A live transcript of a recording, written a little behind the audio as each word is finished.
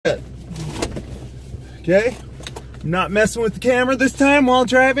okay? I'm not messing with the camera this time while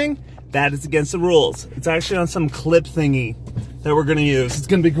driving. That is against the rules. It's actually on some clip thingy that we're gonna use. It's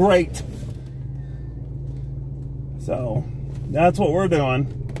gonna be great. So, that's what we're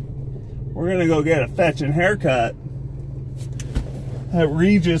doing. We're gonna go get a fetching haircut at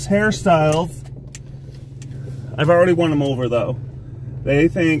Regis Hairstyles. I've already won them over though. They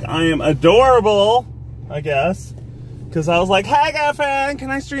think I am adorable, I guess. Because I was like, hey girlfriend, can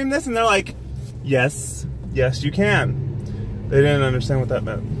I stream this? And they're like, yes, yes you can. They didn't understand what that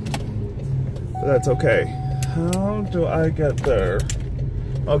meant. But that's okay. How do I get there?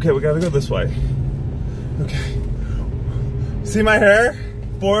 Okay, we gotta go this way. Okay. See my hair?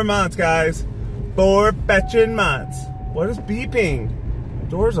 4 months, guys. 4 fetching months. What is beeping?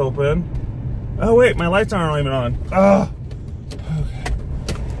 Door's open. Oh wait, my lights aren't even on. Oh.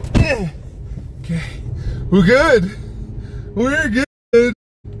 Okay. Okay. We're good. We're good.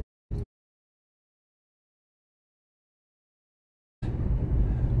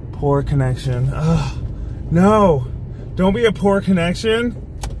 Poor connection. Oh, no. Don't be a poor connection.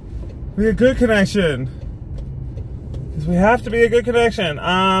 Be a good connection. Because we have to be a good connection.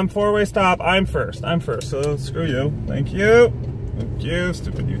 4-way stop. I'm first. So screw you. Thank you. Thank you,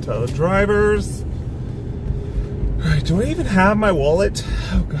 stupid Utah drivers. Alright, do I even have my wallet?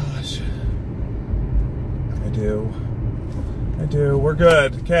 Oh gosh. I do. We're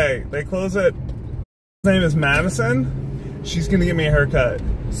good. Okay, they close it. His name is Madison. She's gonna give me a haircut.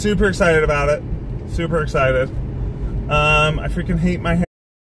 Super excited about it. Super excited. I freaking hate my hair.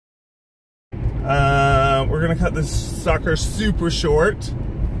 We're gonna cut this sucker super short,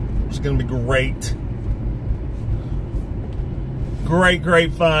 which is gonna be great.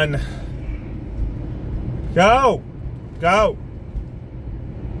 Great fun. Go!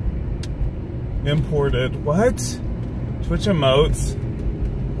 Imported. What? Twitch emotes.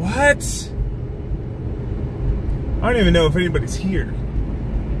 What? I don't even know if anybody's here.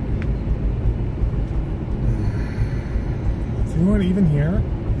 Is anyone even here?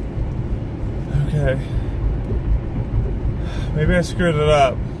 Okay. Maybe I screwed it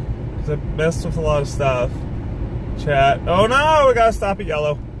up. Because I messed with a lot of stuff. Chat. Oh no! We gotta stop at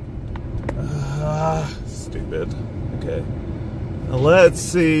yellow. Stupid. Okay. Now let's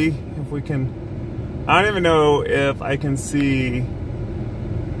see if we can... I don't even know if I can see...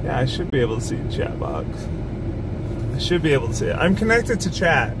 Yeah, I should be able to see the chat box. I should be able to see it. I'm connected to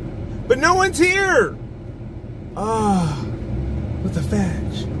chat. But no one's here! What the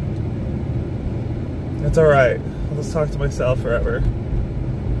fetch? That's alright. I'll just talk to myself forever.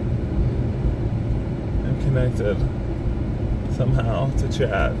 I'm connected somehow to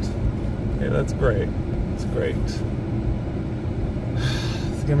chat. Okay, that's great. It's great.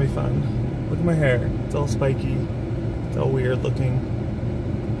 It's gonna be fun. Look at my hair. It's all spiky. It's all weird looking.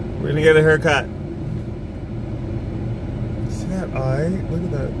 We're gonna get a haircut. See that eye? Look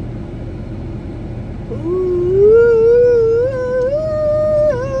at that. Ooh.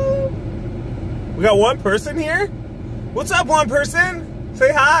 We got one person here? What's up, one person?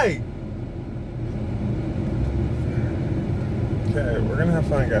 Say hi. Okay, we're gonna have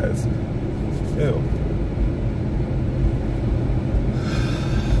fun, guys. Ew.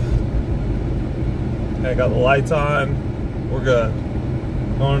 Okay, got the lights on. We're good.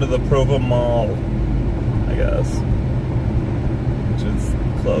 Going to the Provo Mall, I guess. Which is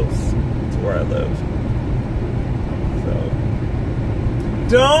close to where I live. So.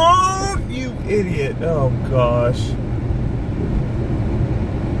 Don't, you idiot. Oh, gosh.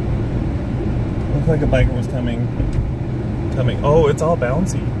 Looks like a biker was coming. Oh, it's all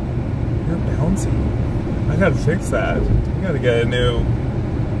bouncy. You're bouncy. I gotta fix that. I gotta get a new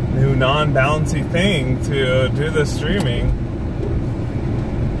non-bouncy thing to do the streaming.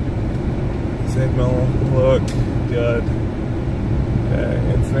 Signal, look, good. Okay,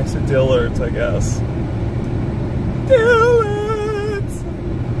 it's next to Dillard's, I guess. Dillard's!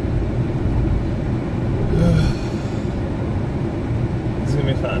 It's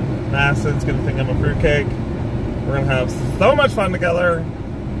gonna be fun. Madison's gonna think I'm a fruitcake. We're gonna have so much fun together.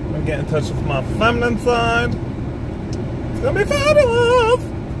 I'm gonna get in touch with my feminine side. It's gonna be fabulous!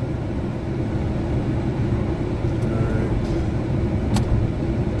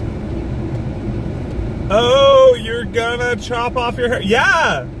 Oh, you're gonna chop off your hair?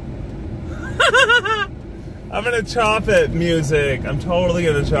 Yeah! I'm gonna chop it, music. I'm totally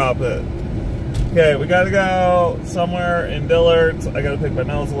gonna chop it. Okay, we gotta go somewhere in Dillard's. I gotta pick my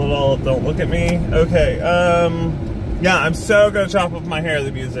nose a little. Don't look at me. Okay, yeah, I'm so gonna chop off my hair,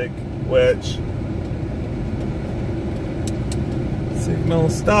 the music, which... Signal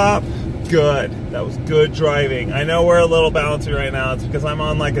stop. good. That was good driving. I know we're a little bouncy right now. It's because I'm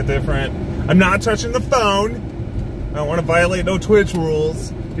on like a different... I'm not touching the phone. I don't want to violate no Twitch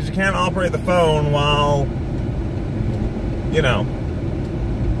rules. Because you can't operate the phone while, you know,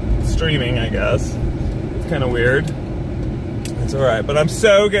 streaming, I guess. It's kind of weird. It's alright. But I'm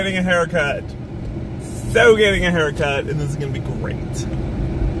so getting a haircut. So getting a haircut. And this is going to be great.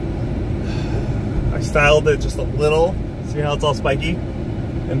 I styled it just a little. See how it's all spiky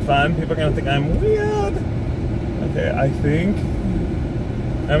and fun? People are gonna think I'm weird. Okay, I think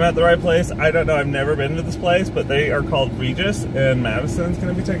I'm at the right place. I don't know, I've never been to this place, but they are called Regis, and Madison's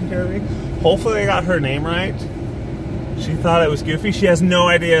gonna be taking care of me. Hopefully I got her name right. She thought it was goofy. She has no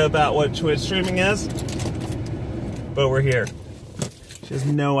idea about what Twitch streaming is, but we're here. She has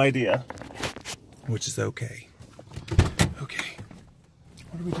no idea, which is okay. Okay,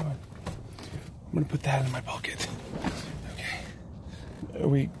 what are we doing? I'm gonna put that in my pocket. Okay. Are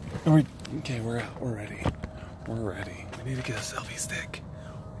we, okay, we're out, we're ready. We're ready. We need to get a selfie stick.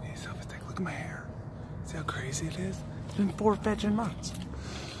 We need a selfie stick. Look at my hair. See how crazy it is? It's been 4 fetching months.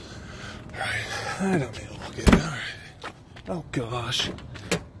 Alright, I don't need to look at it. Alright. Oh gosh.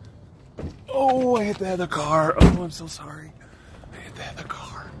 Oh, I hit the other car. Oh, I'm so sorry. I hit the other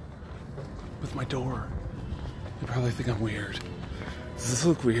car. With my door. You probably think I'm weird. Does this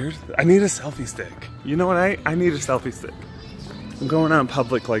look weird? I need a selfie stick. You know what? I need a selfie stick. I'm going out in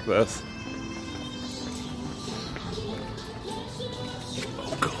public like this.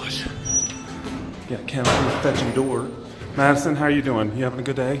 Oh gosh. Yeah, can't open the fetching door. Madison, how are you doing? You having a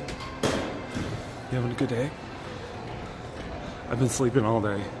good day? You having a good day? I've been sleeping all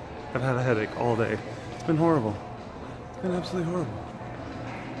day. I've had a headache all day. It's been horrible. It's been absolutely horrible.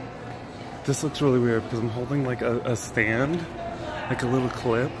 This looks really weird because I'm holding like a stand. Like a little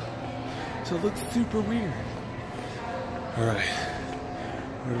clip. So it looks super weird. Alright.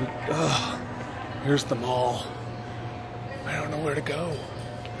 Here's the mall. I don't know where to go.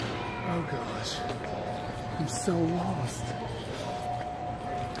 Oh gosh. I'm so lost.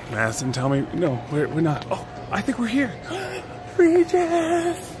 Madison, tell me. No, we're not. Oh, I think we're here.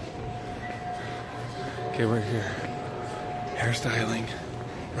 Regis! Okay, we're here. Hairstyling.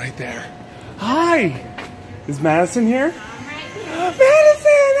 Right there. Hi! Is Madison here? Madison,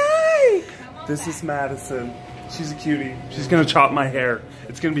 hi! This is Madison. She's a cutie. She's gonna chop my hair.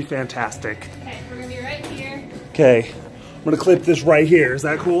 It's gonna be fantastic. Okay, we're gonna be right here. Okay, I'm gonna clip this right here. Is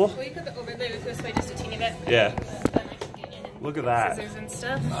that cool? Will you clip it over there this way just a teeny bit? Yeah. Then I can get in and look at that. Scissors and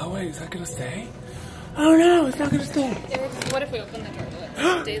stuff. Oh wait, is that gonna stay? Oh no, it's not gonna stay. What if we open the door?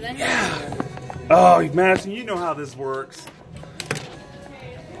 Will it stay then? Yeah. Oh, Madison, you know how this works.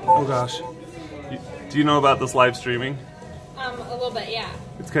 Oh gosh. Do you know about this live streaming? A little bit, yeah.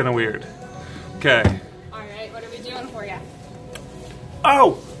 It's kind of weird. Okay. Alright, what are we doing for you?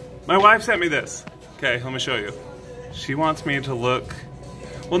 Oh! My wife sent me this. Okay, let me show you. She wants me to look...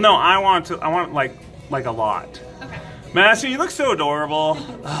 Well, no, I want like a lot. Okay. Madison, you look so adorable.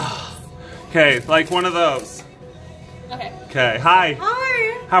 Okay, like one of those. Okay. Okay, hi.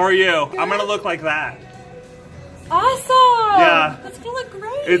 Hi! How are you? Good. I'm gonna look like that. Awesome! Yeah. That's gonna look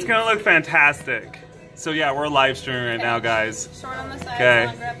great! It's gonna look fantastic. So yeah, we're live streaming right now, guys. Short on the side, Okay.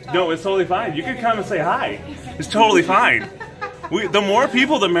 longer up top. No, it's totally fine. You can come and say hi. It's totally fine. The more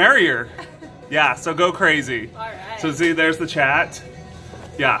people, the merrier. Yeah, so go crazy. Alright. So see, there's the chat.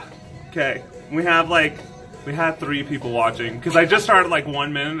 Yeah. Okay. We had 3 people watching because I just started like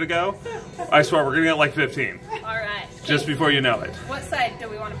 1 minute ago. I swear we're gonna get like 15. Alright. Just before you know it. What side do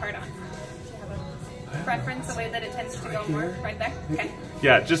we want to part on? Do you have a preference, the way that it tends to go more? Right there? Okay.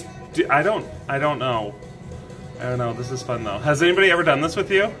 Yeah, just I don't know. I don't know. This is fun though. Has anybody ever done this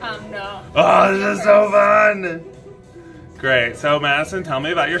with you? No. Oh, this is so fun. Great. So Madison, tell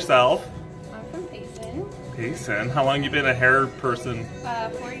me about yourself. I'm from Payson. Payson. How long you been a hair person?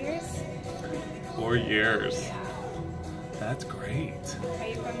 4 years. 4 years. Yeah. That's great. Are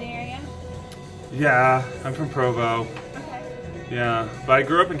you from the area? Yeah, I'm from Provo. Okay. Yeah, but I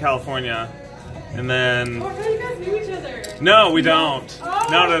grew up in California, and then... Oh, I thought you guys knew each other. No, we don't. Oh.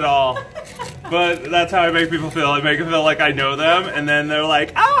 Not at all. But that's how I make people feel. I make them feel like I know them, and then they're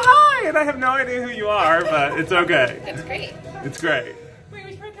like, oh, hi! And I have no idea who you are, but it's okay. That's great. It's great. Wait,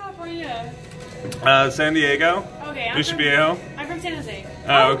 which part of California? San Diego? Okay, I'm Mission Viejo? from San Jose.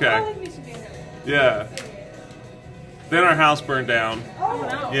 Oh, okay. I like Mission Viejo. Yeah. Then our house burned down. Oh,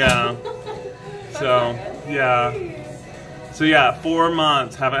 no. Yeah. So, yeah. So yeah, 4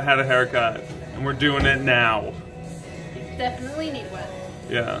 months, haven't had a haircut. And we're doing it now. You definitely need one.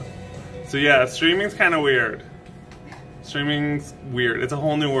 Yeah. So yeah, streaming's kind of weird. Streaming's weird. It's a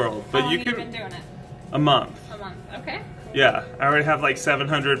whole new world. But How long you have you can... been doing it? A month. A month. Okay. Yeah, I already have like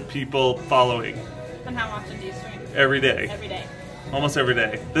 700 people following. And how often do you stream? Every day. Every day. Almost every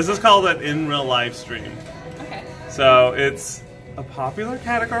day. This is called an in real life stream. Okay. So it's a popular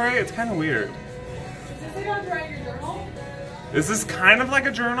category. It's kind of weird. Is this like on your journal? This is kind of like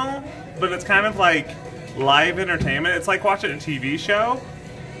a journal, but it's kind of like live entertainment. It's like watching a TV show,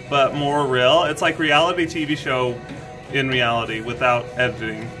 but more real. It's like reality TV show in reality without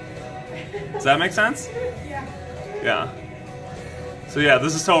editing. Does that make sense? Yeah. Yeah. So yeah,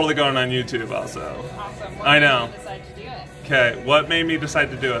 this is totally going on YouTube also. Awesome. I know. What made you decide to do it? Okay, what made me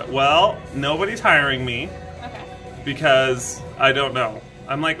decide to do it? Well, nobody's hiring me Okay. because I don't know.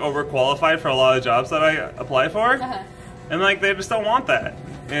 I'm like overqualified for a lot of jobs that I apply for. Uh-huh. And like they just don't want that.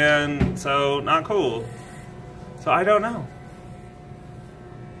 And so not cool. So I don't know.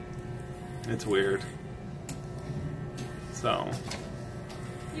 It's weird. So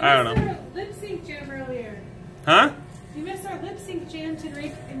I don't know. You missed our lip sync jam earlier. Huh? You missed our lip sync jam to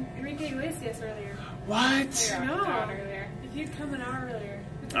Enrique Iglesias earlier. What? Yeah. No. Hour earlier. If you'd come an hour earlier.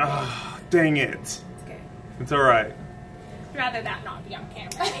 It's Ah, dang it. okay. It's alright. Rather that not be on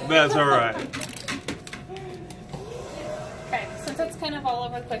camera. That's alright. Okay, since it's kind of all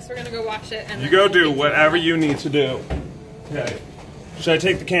over the place, we're gonna go watch it and You then go we'll do get whatever to it. you need to do. Okay. Should I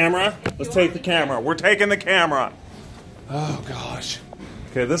take the camera? Let's take the camera. We're taking the camera. Oh gosh.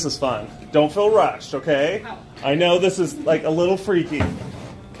 Okay, this is fun. Don't feel rushed, okay? Oh. I know this is like a little freaky.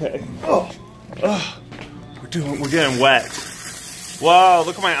 Okay. Oh. We're getting wet. Whoa,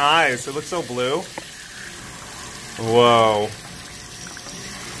 look at my eyes. They look so blue. Whoa.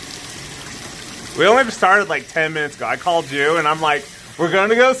 We only just started like 10 minutes ago. I called you and I'm like, we're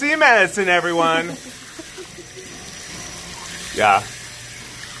gonna go see Madison, everyone. Yeah,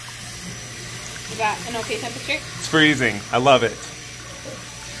 You got an okay temperature? it's freezing. I love it.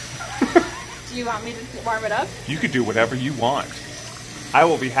 Do you want me to warm it up? You could do whatever you want. I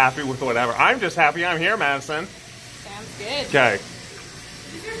will be happy with whatever. I'm just happy I'm here, Madison. Sounds good. Okay. Is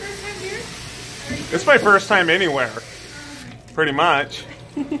this your first time here? It's my first time anywhere. Pretty much.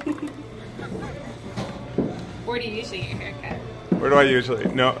 Where do you usually get your haircut? Where do I usually?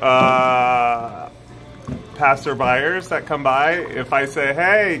 No, passerbyers that come by. If I say,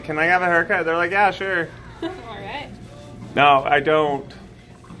 hey, can I have a haircut? They're like, yeah, sure. Alright. No, I don't.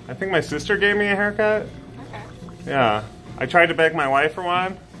 I think my sister gave me a haircut. Okay. Yeah. I tried to beg my wife for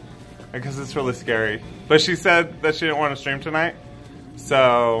one because it's really scary. But she said that she didn't want to stream tonight.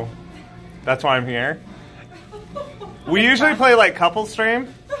 So that's why I'm here. We usually play like couple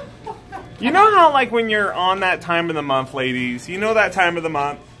stream. You know how like when you're on that time of the month, ladies, you know that time of the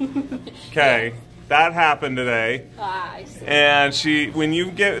month? Okay. That happened today. Ah, I see. And when you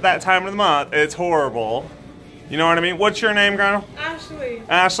get that time of the month, it's horrible. You know what I mean? What's your name, girl? Ashley.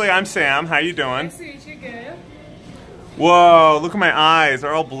 Ashley, I'm Sam. How you doing? Nice to meet you. Good. Whoa, look at my eyes.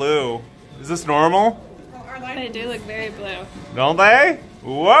 They're all blue. Is this normal? Well, our They line do look very blue. Don't they?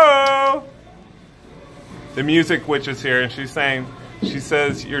 Whoa! The music witch is here and she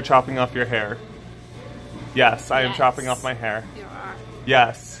says you're chopping off your hair. Yes, I am Yes. chopping off my hair. You are.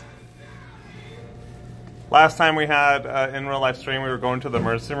 Yes. Last time we had in real life stream, we were going to the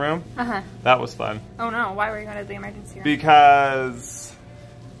emergency room. Uh-huh. That was fun. Oh no, why were you going to the emergency room? Because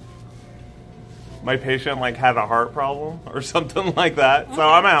my patient like had a heart problem or something like that. So Okay.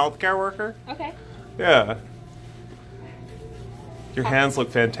 I'm a healthcare worker. Okay. Yeah. Your hands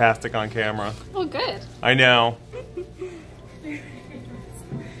look fantastic on camera. Well, good. I know.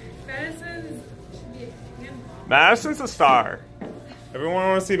 Madison should be a fan. Madison's a star. Everyone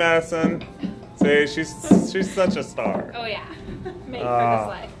want to see Madison? Say she's such a star. Oh yeah. Made for this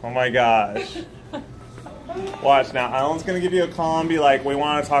life. Oh my gosh. Watch now. Alan's gonna give you a call and be like, "We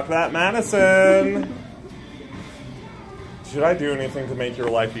want to talk to that Madison." Should I do anything to make your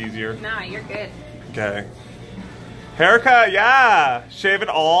life easier? Nah, you're good. Okay. Haircut, yeah. Shave it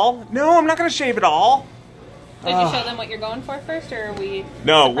all? No, I'm not gonna shave it all. Did you show them what you're going for first, or are we?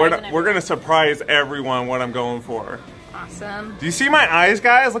 No, we're surprising we're gonna surprise everyone what I'm going for. everyone? Awesome. Do you see my eyes,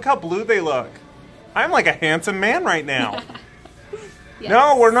 guys? Look how blue they look. I'm like a handsome man right now. Yes.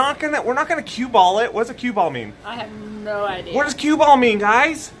 No, we're not gonna cue ball it. What's a cue ball mean? I have no idea. What does cue ball mean,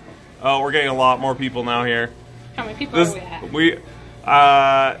 guys? Oh, we're getting a lot more people now here. How many people are we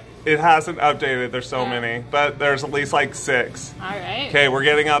at? It hasn't updated. There's so Oh. many, but there's at least like 6. All right. Okay, we're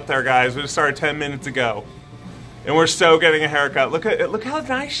getting up there, guys. We just started 10 minutes ago, and we're still getting a haircut. Look how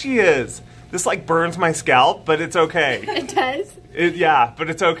nice she is. This like burns my scalp, but it's okay. It does. Yeah, but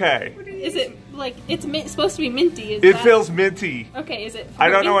it's okay. Is it like it's supposed to be minty? Is It that... feels minty. Okay. Is it? I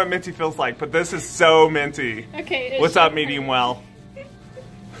don't know fruity? what minty feels like, but this is so minty. Okay. What's up, medium well?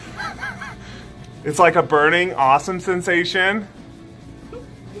 It's like a burning, awesome sensation.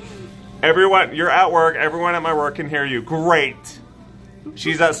 Everyone, you're at work. Everyone at my work can hear you. Great.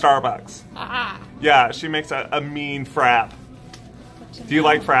 She's at Starbucks. Yeah, she makes a mean frap. Do you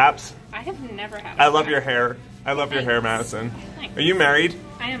like fraps? I have never had. I love your hair. I love your hair, Madison. Thanks. Are you married?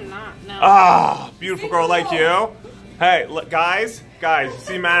 I am not. No. Ah, beautiful girl like you. Hey, look, guys, you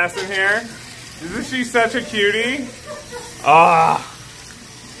see Madison here? Isn't she such a cutie? Ah,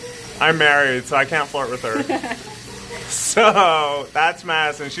 I'm married, so I can't flirt with her. So that's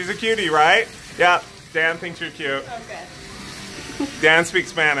Madison. She's a cutie, right? Yeah. Dan thinks you're cute. Okay. Dan speaks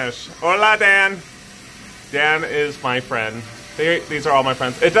Spanish. Hola, Dan. Dan is my friend. These are all my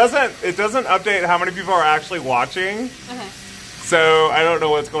friends. It doesn't update how many people are actually watching. So I don't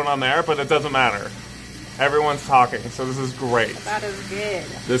know what's going on there, but it doesn't matter. Everyone's talking, so this is great. That is good.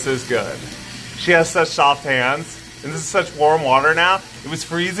 This is good. She has such soft hands, and this is such warm water now. It was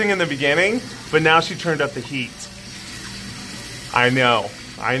freezing in the beginning, but now she turned up the heat. I know.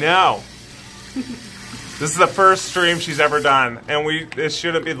 This is the first stream she's ever done, and it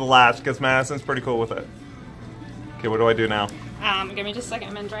shouldn't be the last because Madison's pretty cool with it. Okay, what do I do now? Give me just a second.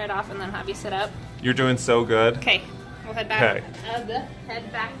 I'm gonna dry it off and then have you sit up. You're doing so good. Okay, we'll head back. Okay.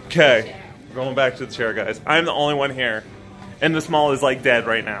 Head back. Okay, going back to the chair, guys. I'm the only one here, and the small is like dead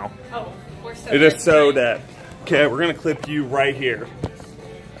right now. Oh, we're so. It is so dead. Okay, we're gonna clip you right here.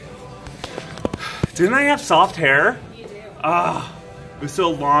 Didn't I have soft hair? You do. Ah, it was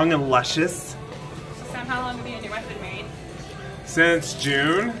so long and luscious. Sam, how long have you and your wife been married? Since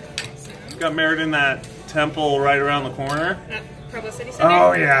June. Got married in that temple right around the corner. At Provo City Center?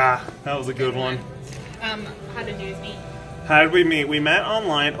 Oh yeah, that was a good one. How did you meet? How did we meet? We met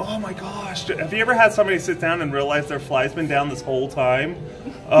online. Oh my gosh, have you ever had somebody sit down and realize their fly's been down this whole time?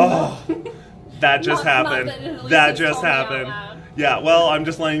 Oh, that just happened. That just happened. Yeah, well, I'm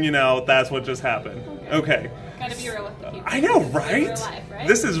just letting you know that's what just happened. Okay. Gotta be real with the people. I know, right? Real life, right?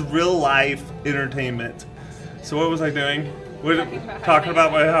 This is real life entertainment. So what was I doing? Talking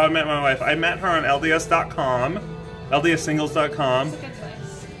about How I met my wife. I met her on LDS.com, LDSsingles.com. It's a good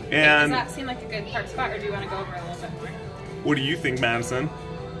place. And does that seem like a good park spot, or do you want to go over a little bit more? what do you think, Madison?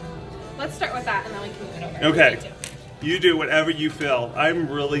 Let's start with that, and then we can move it over. Okay. You do whatever you feel. I'm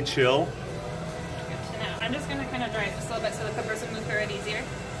really chill. Good to know. I'm just gonna kind of dry it just a little bit so the peppers will move through it easier.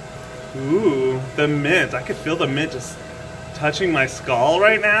 Ooh, the mint. I could feel the mint just touching my skull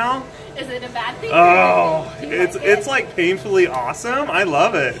right now. Is it a bad thing? Oh, it's like painfully awesome. I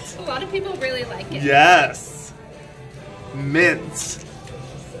love it. A lot of people really like it. Yes. Mints.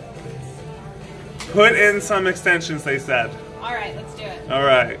 Put in some extensions, they said. All right, let's do it. All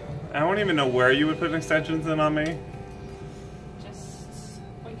right. I don't even know where you would put extensions in on me.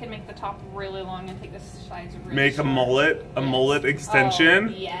 We can make the top really long and take the sides really Make short. a mullet extension.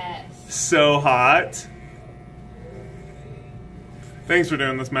 Oh, yes. So hot. Thanks for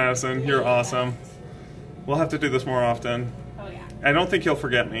doing this, Madison. You're awesome. We'll have to do this more often. Oh, yeah. I don't think you'll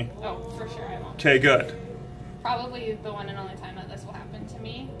forget me. Oh, for sure I won't. Okay, good. Probably the one and only time that this will happen to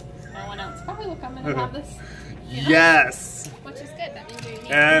me. No one else probably will come in and have this. You know? Yes. Which is good. That means you're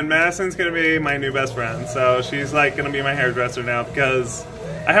unique. And Madison's gonna be my new best friend. So she's like gonna be my hairdresser now because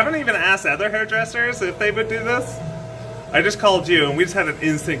I haven't even asked other hairdressers if they would do this. I just called you and we just had an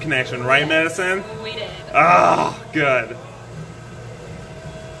instant connection, right, Madison? We did. Ah, good.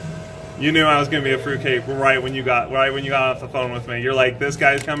 You knew I was gonna be a fruitcake right when you got off the phone with me. You're like, this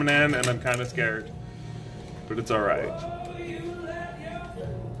guy's coming in, and I'm kind of scared, but it's all right.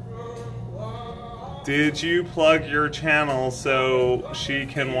 Did you plug your channel so she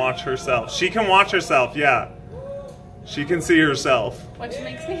can watch herself? She can watch herself, yeah. She can see herself. Which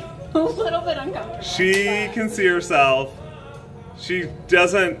makes me a little bit uncomfortable. She can see herself. She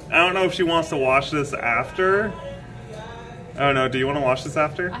doesn't. I don't know if she wants to watch this after. I don't know. Do you want to watch this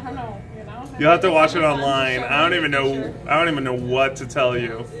after? I don't know. You'll have to watch it online. I don't even know what to tell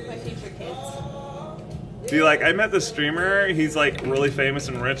you. My future kids. See, like, I met this streamer. He's like really famous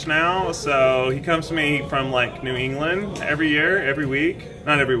and rich now. So he comes to me from like New England every year, every week.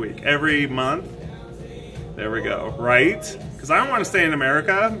 Not every week, every month. There we go. Right? Because I don't want to stay in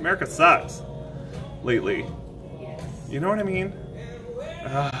America. America sucks lately. Yes. You know what I mean?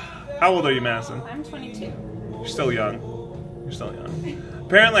 How old are you, Madison? I'm 22. You're still young. You're still young.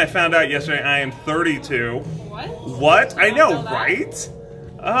 Apparently, I found out yesterday I am 32. What? What? I know, know that? right?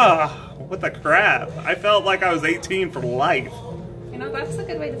 Ah, what the crap. I felt like I was 18 for life. You know, that's a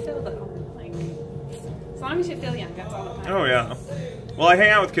good way to feel, though. Like, as long as you feel young, that's all that matters. Oh, yeah. Well, I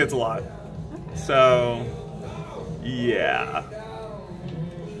hang out with kids a lot. Okay. So, yeah.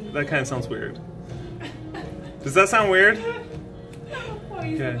 That kind of sounds weird. Does that sound weird? Oh,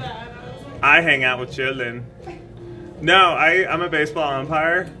 you said that. I was like, I hang out with children. No, I'm a baseball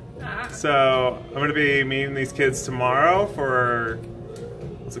umpire. So I'm going to be meeting these kids tomorrow for,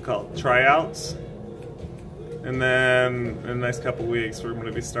 what's it called, tryouts. And then in the next couple weeks, we're going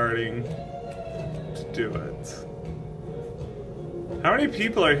to be starting to do it. How many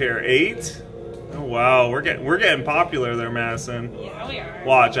people are here? 8? Oh wow, we're getting popular there, Madison. Yeah, we are.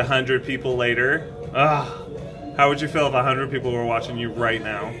 Watch 100 people later. How would you feel if 100 people were watching you right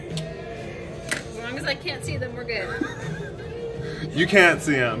now? As long as I can't see them, we're good. You can't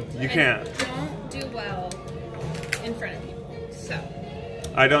see them. You can't. Don't do well in front of people. So.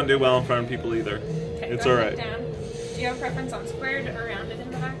 I don't do well in front of people either. Okay, it's go alright. down. Do you have a preference on squared or rounded in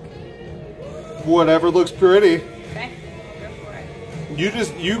the back? Whatever looks pretty. Okay, go for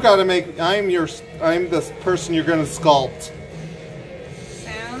it. You gotta make, I'm the person you're gonna sculpt.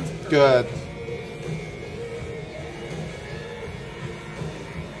 Sounds Good.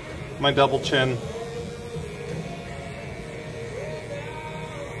 My double chin.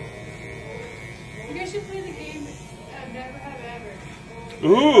 You guys should play the game Never Have Ever.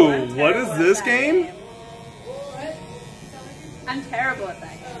 Ooh, what is this game? What? I'm terrible at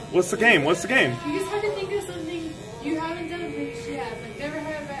that game. What's the game? What's the game? You just have to think of something you haven't done but she has. Like, never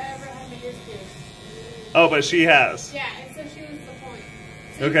have I ever had my ears pierced. Oh, but she has. Yeah, and so she was the point.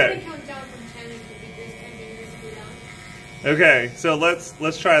 So Okay. you count down from 10 and could be this 10 fingers go down. Okay, so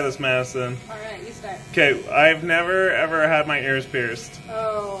let's try this, Madison. Alright, you start. Okay, I've never ever had my ears pierced.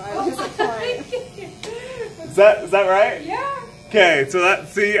 Oh, I was disappointed. Is that right? Yeah. Okay, so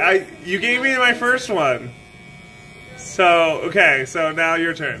you gave me my first one. So, okay, so now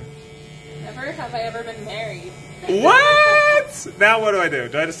your turn. Never have I ever been married. What? Now what do I do?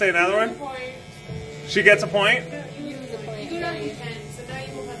 Do I just say another one? Point. She gets a point? You lose a point. You go down to 10, so now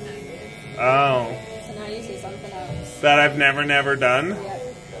you will have 9. Oh. So now you say something else. That I've never done?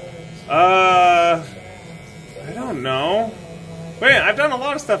 Yep. I don't know. Wait, I've done a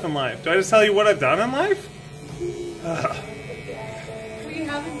lot of stuff in life. Do I just tell you what I've done in life? We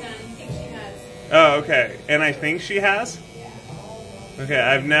haven't done. You think she has? Oh, okay. And I think she has? Okay,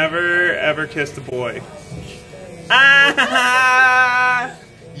 I've never ever kissed a boy. Ah!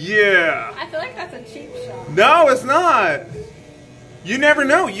 Yeah. I feel like that's a cheap shot. No, it's not. You never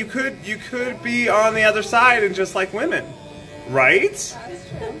know. You could be on the other side and just like women. Right? That's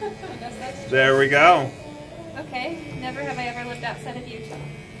true. I guess that's true. There we go. Okay, never have I ever lived outside of Utah.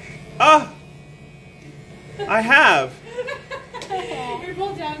 Ah! I have. You're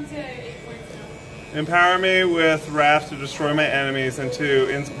both down to 8 points now. Empower me with wrath to destroy my enemies and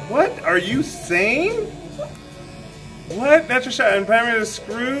to... What are you saying? What? Natural shot. Empower me to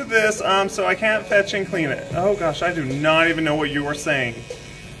screw this so I can't fetch and clean it. Oh gosh, I do not even know what you were saying.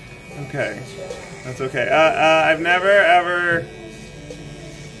 Okay. That's okay. I've never ever...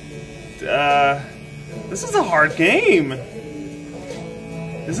 this is a hard game.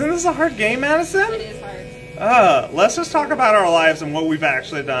 Isn't this a hard game, Madison? It is hard. Let's just talk about our lives and what we've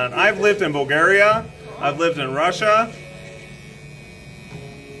actually done. I've lived in Bulgaria. I've lived in Russia.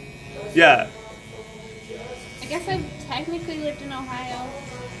 Yeah. I guess I've technically lived in Ohio,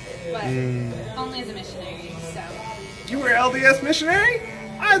 but only as a missionary, so. You were LDS missionary?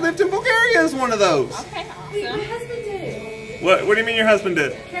 I lived in Bulgaria as one of those. Okay, Wait, my awesome. husband did. What do you mean your husband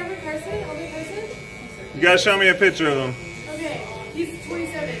did? Cameron Carson? Older Carson? You gotta show me a picture of him. Okay. He's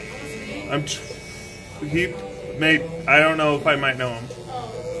 27. Almost 30. I don't know if I might know him.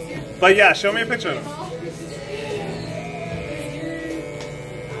 Oh. But yeah, show me a picture of him.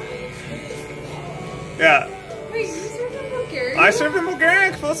 Yeah. Wait, you served in Bulgaria? I served in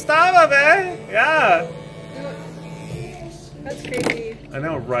Bulgaria. Postava, man. Yeah. That's crazy. I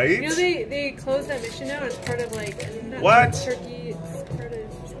know, right? You know they closed that mission now. It's part of like not What? Turkey. It's part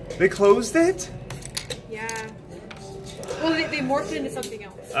of They closed it? yeah. Well, they morphed it into something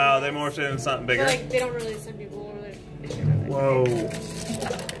else. Oh, they morphed it into something But bigger. like they don't really send people over there. Whoa.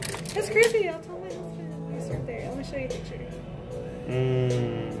 That's crazy. I'll tell my husband you served there. Let me show you a picture.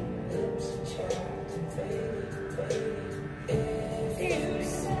 Mm.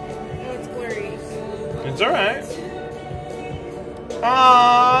 Oh, it's blurry. It's alright.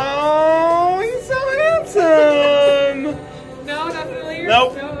 Oh, he's so handsome. No, not familiar.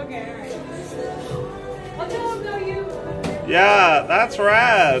 Nope. No, okay, alright. I'll tell him no you. Yeah, that's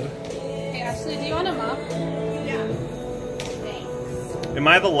rad. Hey, Ashley, do you want a mop? Yeah. Thanks. Am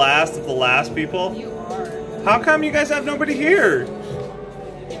I the last of the last people? You are. How come you guys have nobody here?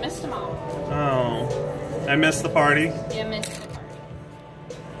 You missed them all. Oh, I missed the party. You missed the party.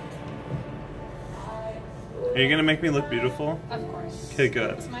 Are you gonna make me look beautiful? Of course. Okay,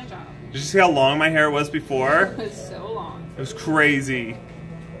 good. It's my job. Did you see how long my hair was before? It was so long. It was crazy.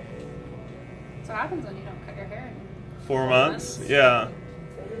 what happens when you don't cut your hair in 4 months. Yeah.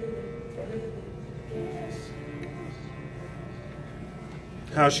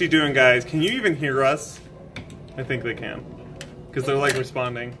 How's she doing, guys? Can you even hear us? I think they can. Because they're like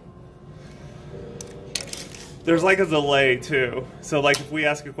responding. There's like a delay too. So like if we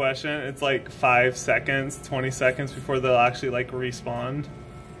ask a question, it's like 5 seconds, 20 seconds before they'll actually like respond.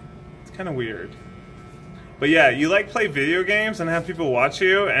 It's kind of weird. But yeah, you like play video games and have people watch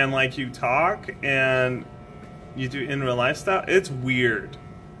you and like you talk and you do in real life stuff. It's weird.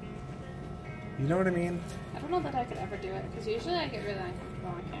 You know what I mean? I don't know that I could ever do it because usually I get really uncomfortable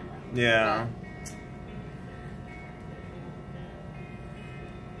on camera. Yeah.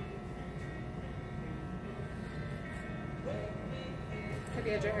 Have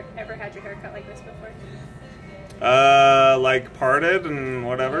you ever had your hair cut like this before? Like parted and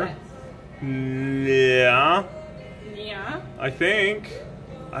whatever. Yeah. Yeah. I think.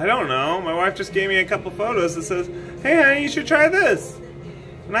 I don't know. My wife just gave me a couple photos that says, "Hey, honey, you should try this."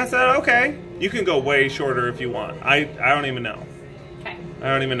 And I said, "Okay." You can go way shorter if you want. I don't even know. Okay. I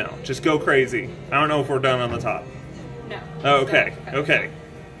don't even know. Just go crazy. I don't know if we're done on the top. No. Oh, okay. Okay.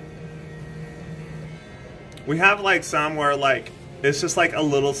 We have like some where like it's just like a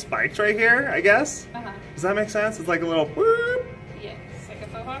little spiked right here, I guess. Uh-huh. Does that make sense? It's like a little whoop. Yeah. It's like a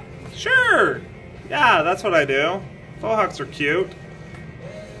faux hawk. Sure. Yeah, that's what I do. Faux hawks are cute.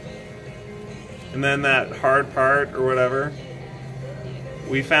 And then that hard part or whatever.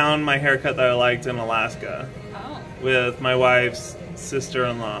 We found my haircut that I liked in Alaska Oh. with my wife's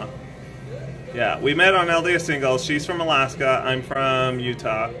sister-in-law. Yeah, we met on LDS Singles. She's from Alaska. I'm from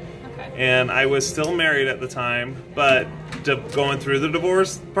Utah. Okay. And I was still married at the time, but going through the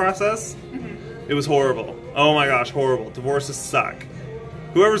divorce process, it was horrible. Oh my gosh, horrible. Divorces suck.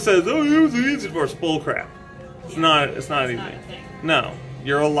 Whoever says, "Oh, it was an easy divorce," bull crap. It's not. It's not easy. Not a thing. No,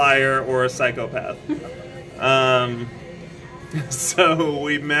 you're a liar or a psychopath. So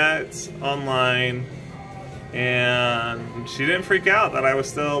we met online, and she didn't freak out that I was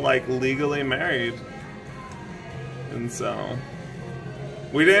still like legally married, and so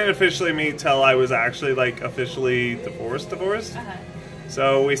we didn't officially meet till I was actually like officially divorced. Uh-huh.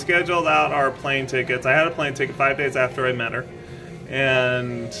 So we scheduled out our plane tickets. I had a plane ticket 5 days after I met her,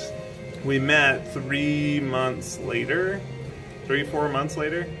 and we met 3 months later, 4 months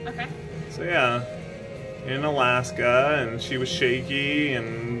later. Okay. So yeah, in Alaska, and she was shaky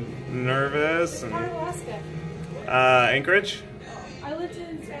and nervous. And Part of Alaska. Anchorage. I lived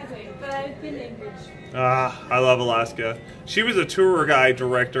in Skyway, but I've been to Anchorage. I love Alaska. She was a tour guide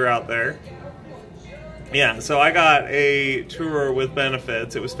director out there. Yeah, so I got a tour with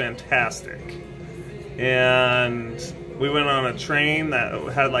benefits. It was fantastic. And we went on a train that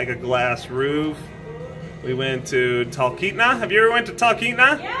had like a glass roof. We went to Talkeetna. Have you ever went to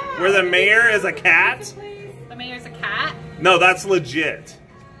Talkeetna? Yeah. Where the mayor is a cat? The mayor's a cat? No, that's legit.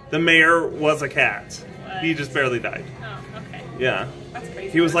 The mayor was a cat. What? He just barely died. Oh, okay. Yeah. That's crazy.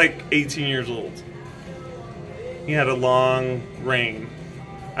 He was like 18 years old. He had a long reign.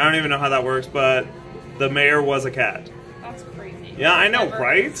 I don't even know how that works, but the mayor was a cat. That's crazy. Yeah, I know, I've never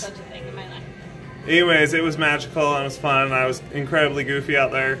right? heard such a thing in my life. Anyways, it was magical and it was fun. I was incredibly goofy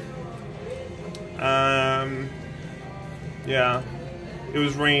out there. Yeah. It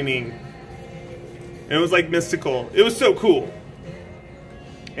was raining. It was like mystical. It was so cool.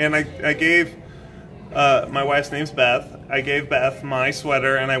 And I gave, my wife's name's Beth. I gave Beth my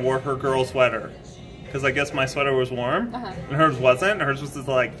sweater and I wore her girl sweater. Because I guess my sweater was warm. Uh-huh. And hers wasn't. Hers was just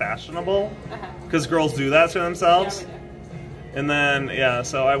like fashionable. Uh-huh. Because girls do that to themselves. Yeah, we do. And then, yeah,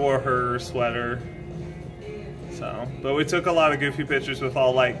 so I wore her sweater. So, but we took a lot of goofy pictures with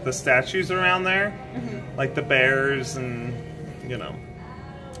all like the statues around there. Mm-hmm. Like the bears and, you know,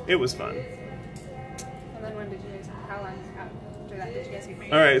 it was fun. And then when did you guys, how long after that did you guys get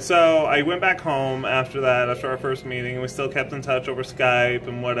married? Alright, so I went back home after that, after our first meeting, and we still kept in touch over Skype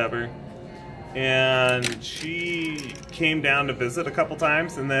and whatever. And she came down to visit a couple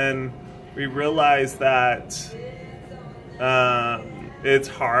times, and then we realized that it's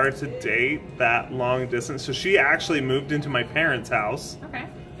hard to date that long distance. So she actually moved into my parents' house. Okay.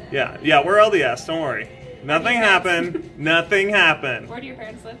 Yeah, we're LDS, don't worry. Nothing happened. Nothing happened. Where do your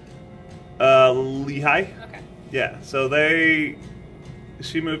parents live? Lehigh. Okay. Yeah, so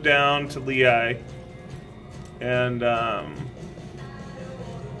she moved down to Lehigh, and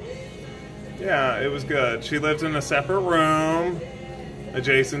yeah, it was good. She lived in a separate room,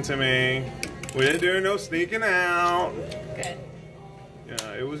 adjacent to me. We didn't do no sneaking out. Good.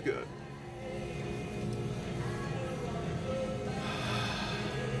 Yeah, it was good.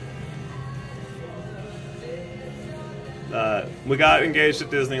 We got engaged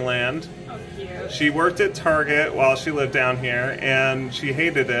at Disneyland. Oh, cute. She worked at Target while she lived down here, and she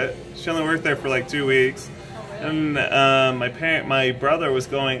hated it. She only worked there for like 2 weeks. Oh, really? And my brother was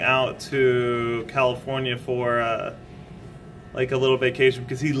going out to California for like a little vacation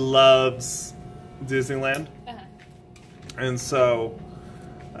because he loves Disneyland. And so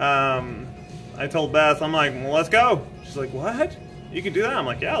I told Beth, I'm like, well, let's go. She's like, what? You can do that? I'm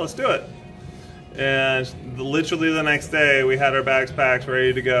like, yeah, let's do it. And literally the next day, we had our bags packed,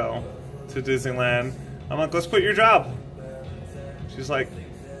 ready to go to Disneyland. I'm like, let's quit your job. She's like,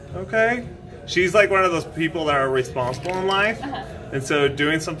 okay. She's like one of those people that are responsible in life. And so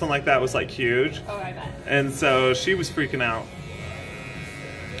doing something like that was like huge. Oh, I bet. And so she was freaking out.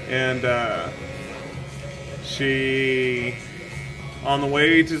 And she, on the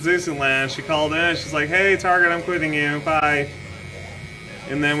way to Disneyland, she called in. She's like, hey, Target, I'm quitting you. Bye.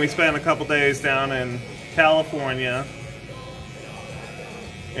 And then we spent a couple days down in California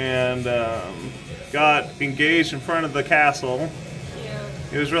and got engaged in front of the castle.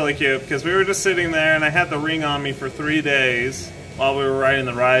 It was really cute because we were just sitting there and I had the ring on me for 3 days while we were riding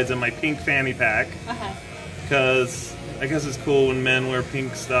the rides in my pink fanny pack. Because I guess it's cool when men wear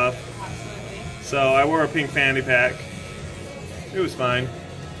pink stuff. Absolutely. So I wore a pink fanny pack. It was fine.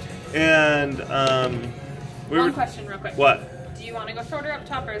 And One question real quick. What? Do you want to go shorter up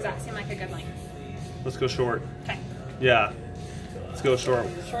top or does that seem like a good length? Let's go short. Okay. Yeah. Let's go short.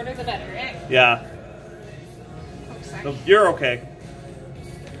 Shorter the better, right? Yeah. Oh, sorry. No, you're okay.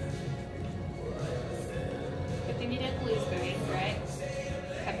 Good thing you didn't lose the ring, right?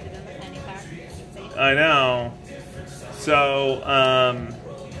 Kept it in the fanny pack. Safe. I know. So,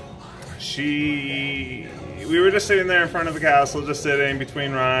 we were just sitting there in front of the castle, just sitting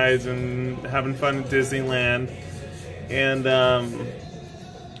between rides and having fun at Disneyland. And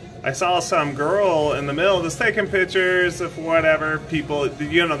I saw some girl in the middle just taking pictures of whatever people,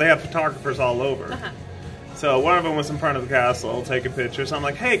 you know, they have photographers all over. So one of them was in front of the castle taking pictures. So I'm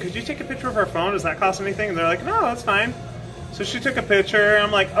like, hey, could you take a picture of our phone? Does that cost anything? And they're like, no, that's fine. So she took a picture. And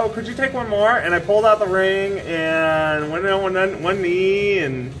I'm like, oh, could you take one more? And I pulled out the ring and went on one knee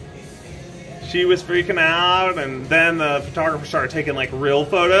and she was freaking out. And then the photographer started taking like real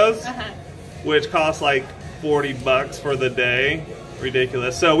photos, which cost like $40 for the day.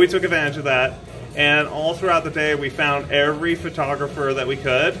 Ridiculous. So we took advantage of that. And all throughout the day, we found every photographer that we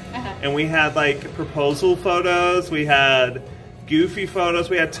could. And we had like proposal photos. We had goofy photos.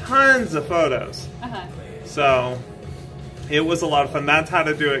 We had tons of photos. So it was a lot of fun. That's how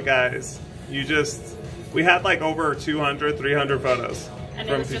to do it, guys. We had like over 200, 300 photos. And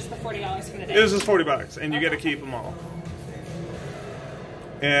it was just the $40 for the day? It was just $40. And you get to keep them all.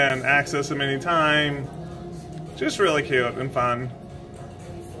 And access them anytime. Just really cute and fun.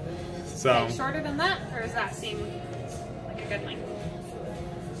 So. Okay, shorter than that, or does that seem like a good length?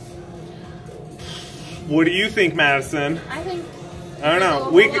 What do you think, Madison? I think. I don't know. A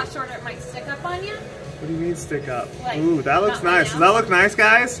whole lot shorter, it might stick up on you. What do you mean stick up? Like, ooh, that looks nice. Does that look nice,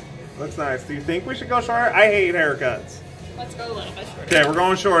 guys? Looks nice. Do you think we should go shorter? I hate haircuts. Let's go a little bit shorter. Okay, we're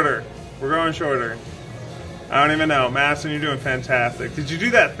going shorter. We're going shorter. I don't even know. Madison, you're doing fantastic. Did you do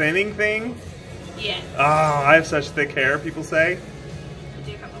that thinning thing? Yeah. Oh, I have such thick hair, people say.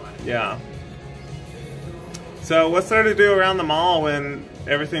 You do have a lot of Yeah. So what's there to do around the mall when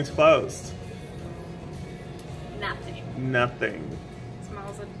everything's closed? Nothing. Nothing.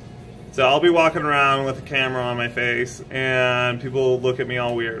 Smells of... So I'll be walking around with a camera on my face and people look at me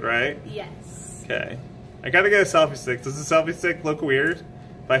all weird, right? Yes. Okay. I gotta get a selfie stick. Does the selfie stick look weird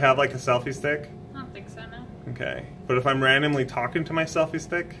if I have like a selfie stick? I don't think so, no. Okay. But if I'm randomly talking to my selfie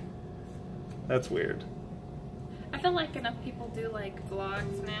stick, that's weird. I feel like enough people do like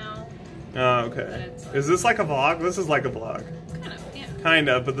vlogs now. Oh, okay. Like, is this like a vlog? This is like a vlog. Kind of, yeah. Kind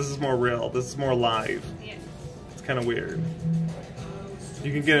of, but this is more real. This is more live. Yeah. It's kind of weird.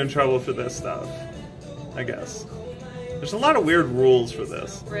 You can get in trouble for this stuff, I guess. There's a lot of weird rules for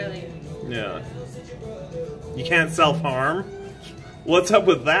this. Really? Yeah. You can't self-harm? What's up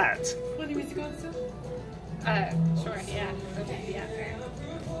with that? What do you mean to go to? Sure, yeah. Okay, yeah, fair.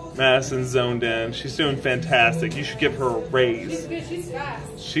 Madison's zoned in. She's doing fantastic. You should give her a raise. She's good. She's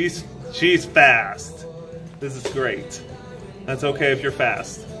fast. She's fast. This is great. That's okay if you're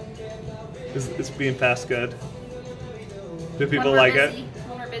fast. Is being fast good? Do people like it?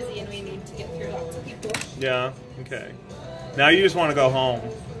 When we're busy and we need to get through lots of people. Yeah. Okay. Now you just want to go home.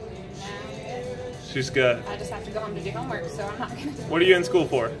 She's good. I just have to go home to do homework, so I'm not gonna. What are you in school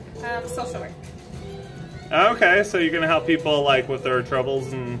for? Social work. Okay, so you're gonna help people like with their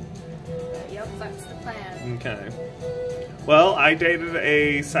troubles and. Yep, that's the plan. Okay. Well, I dated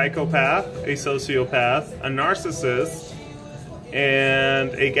a psychopath, a sociopath, a narcissist,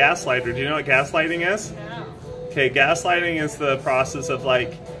 and a gaslighter. Do you know what gaslighting is? No. Okay, gaslighting is the process of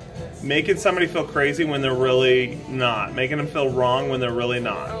like making somebody feel crazy when they're really not. Making them feel wrong when they're really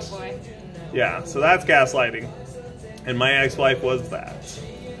not. Oh boy. Yeah, so that's gaslighting. And my ex-wife was that.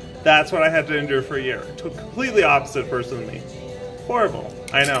 That's what I had to endure for a year. Completely opposite person than me. Horrible.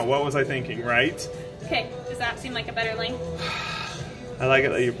 I know, what was I thinking, right? Okay, does that seem like a better length? I like it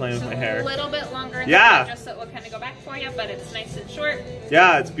that you're playing with Just my hair. a little bit longer in Yeah. the front, just so it will kind of go back for you, but it's nice and short.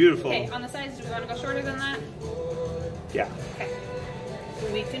 Yeah, it's beautiful. Okay, on the sides, do we want to go shorter than that? Yeah. Okay.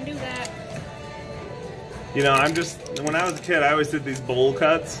 We can do that. You know, when I was a kid, I always did these bowl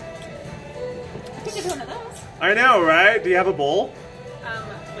cuts. I think I do one of those. I know, right? Do you have a bowl?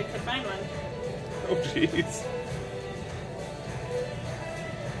 We could find one. Oh, jeez.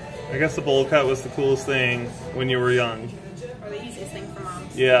 I guess the bowl cut was the coolest thing when you were young. Or the easiest thing for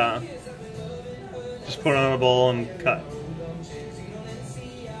moms. Yeah. Just put it on a bowl and cut.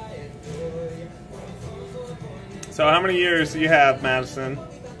 So how many years do you have, Madison?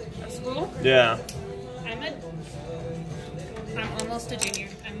 Of school? Yeah. I'm almost a junior.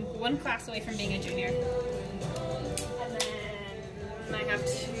 I'm one class away from being a junior. And then I have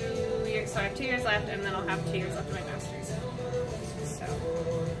 2 years, so I have 2 years left, and then I'll have 2 years left of my master's. So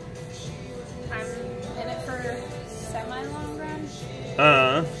I'm in it for semi-long run.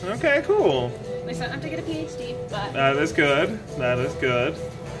 Okay, cool. At least I don't have to get a PhD, but That is good. That is good.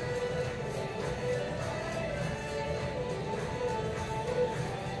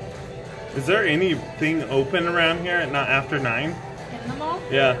 Is there anything open around here? Not after 9? in the mall?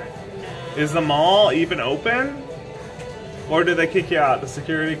 Yeah. No. Is the mall even open? Or do they kick you out? Does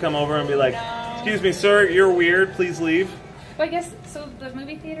security come over and be like, No. excuse me, sir, you're weird, please leave? Well, I guess, so the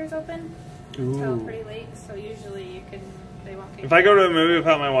movie theater's open until Ooh. pretty late, so usually they won't kick If I you go to out. a movie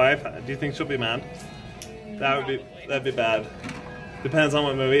without my wife, do you think she'll be mad? That'd be bad. Depends on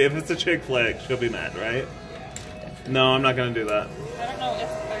what movie. If it's a chick flick, she'll be mad, right? No, I'm not gonna do that. I don't know if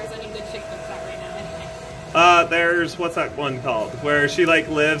there's any good chick flicks out right now anyway. There's, what's that one called? Where she like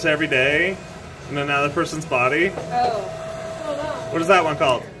lives every day in another person's body. Oh. What is that one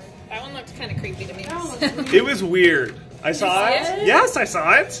called? That one looked kind of creepy to me. It was weird. I saw see it. it? Yes, I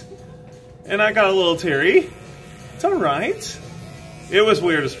saw it. And I got a little teary. It's alright. It was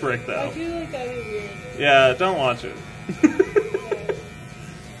weird as frick though. I feel like that was weird. Yeah, don't watch it.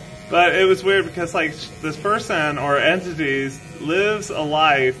 But it was weird because like this person or entities lives a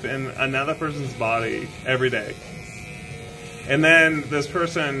life in another person's body every day. And then this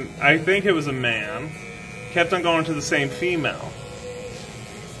person, I think it was a man, kept on going to the same female.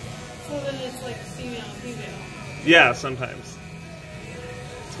 So then it's like female, female. Yeah, sometimes.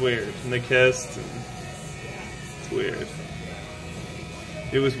 It's weird. And they kissed and it's weird.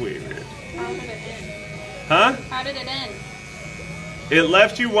 It was weird. How did it end? Huh? How did it end? It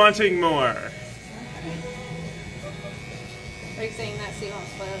left you wanting more. Are you saying that so you won't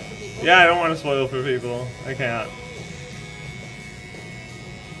spoil it for people? Yeah, I don't want to spoil for people. I can't.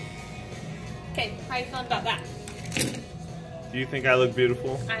 Okay, how are you feeling about that? Do you think I look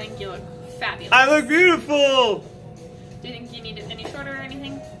beautiful? I think you look fabulous. I look beautiful! Do you think you need it any shorter or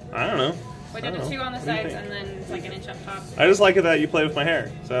anything? I don't know. We I did don't a know. 2 on the What do you sides think? and then like an inch up top. I just like it that you play with my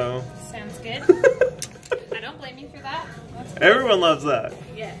hair, so. Sounds good. I don't blame you for that. That's good. Everyone loves that.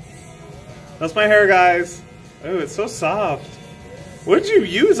 Yes. That's my hair, guys. Oh, it's so soft. What did you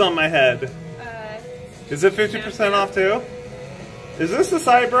use on my head? Is it 50% off too? Is this the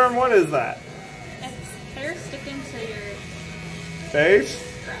sideburn? What is that? It's hair sticking to your Face?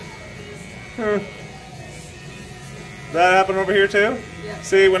 scrub. Huh. That happen over here too? Yeah.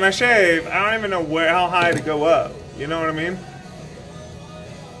 See, when I shave, I don't even know how high to go up. You know what I mean?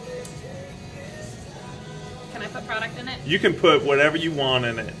 Can I put product in it? You can put whatever you want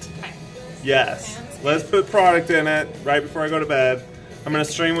in it. Okay. Yes. Sounds good. Let's put product in it right before I go to bed. I'm going to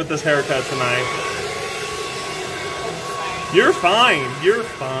stream with this haircut tonight. You're fine. You're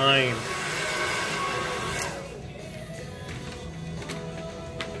fine.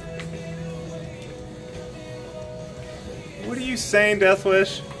 What are you saying, Death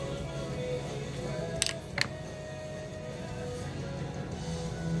Wish?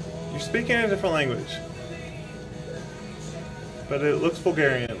 You're speaking in a different language. But it looks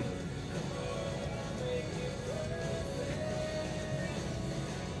Bulgarian.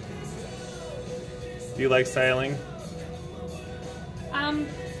 Do you like styling?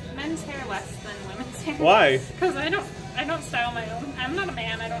 Men's hair less than women's hair. Why? Because I don't style my own. I'm not a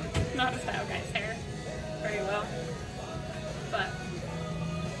man. I don't know how to style guys' hair very well. But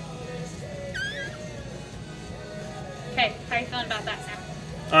okay, how are you feeling about that, Sam?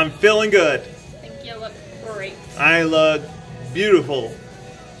 I'm feeling good. I think you look great. I look Beautiful.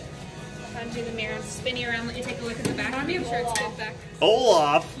 I'll undo the mirror and spin you around, let you take a look at the back. I'm sure it's good back.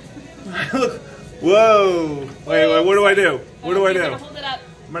 Olaf. Whoa. Wait, what do I do? What do I do? You're gonna hold it up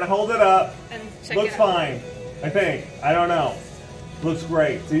I'm gonna hold it up. and check Looks it out. fine. I think. I don't know. Looks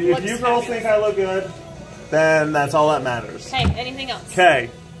great. So if Looks you girls fabulous. think I look good, then that's all that matters. Okay, anything else? Okay.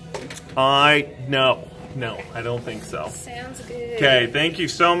 No, I don't think so. Sounds good. Okay, thank you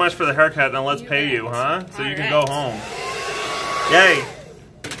so much for the haircut. Now let's You pay bet. you, huh? So you can All go right. home. Yay.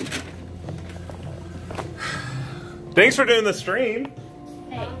 Thanks for doing the stream.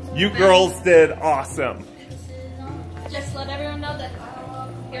 Hey, You girls did awesome. just let everyone know that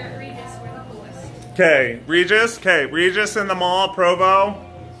here at Regis, we're the coolest. Okay, Regis. Okay, Regis in the mall, Provo.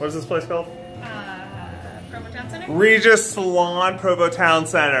 What is this place called? Provo Town Center? Regis Salon, Provo Town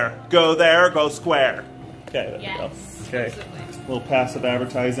Center. Go there, go square. Okay, there Yes. we go. Okay, Absolutely. a little passive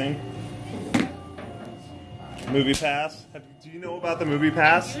advertising. Movie Pass. Do you know about the Movie I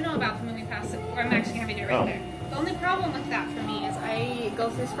Pass? do know about the movie pass. I'm actually happy to do it right Oh. there. The only problem with that for me is I go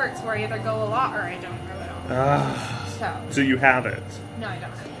through spurts where I either go a lot or I don't really at Ah, all. so you have it. No, I don't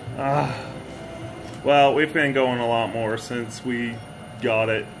have it. Ah. Well, we've been going a lot more since we got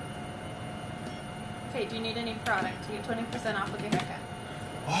it. Okay, do you need any product? You get 20% off with your haircut.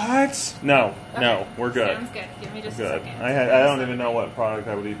 What? No, no, Okay, we're good. Sounds good. Give me just Good. a second. I don't even know what product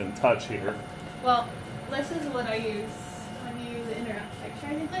I would even touch here. Well, this is what I use when you interrupt picture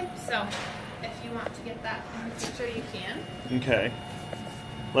anything. So, if you want to get that in the future, you can. Okay.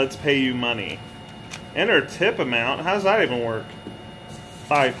 Let's pay you money. Enter tip amount. How does that even work?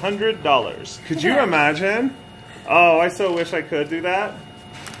 $500. Could you imagine? Oh, I so wish I could do that.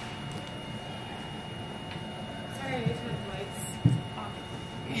 Sorry, I turned the lights off.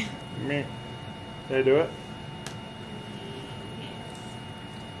 Me. Did I do it?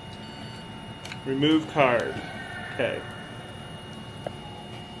 Remove card. Okay.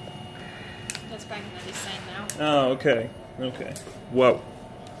 That's probably gonna be saying now. Oh, okay. Okay. Whoa.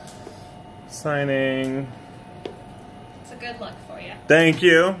 Signing. It's a good look for you. Thank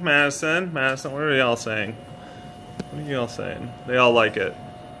you, Madison. Madison, what are y'all saying? What are y'all saying? They all like it.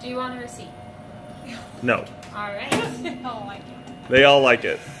 Do you want a receipt? No. Alright. Oh, like it. They all like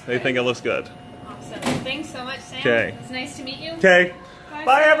it. They think it looks good. Awesome. Thanks so much, Sam. Okay. It's nice to meet you. Okay.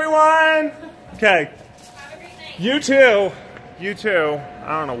 Bye, everyone. Okay. Have a great night. You too. You too.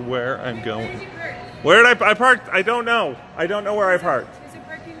 I don't know where I'm going. Where did I parked? I don't know. I don't know where I parked. There's a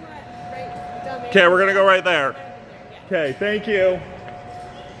parking lot right down there. Okay, we're gonna go right there. Okay, thank you.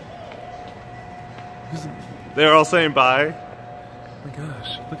 They're all saying bye. Oh my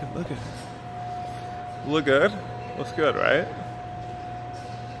gosh, look at. Look good? Looks good, right?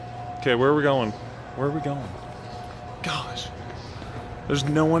 Okay, where are we going? Where are we going? Gosh. There's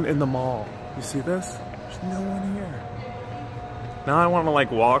no one in the mall. You see this? There's no one here. Now I want to like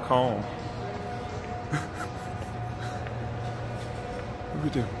walk home. What do we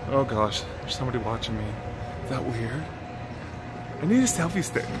do? Oh gosh, there's somebody watching me. Is that weird? I need a selfie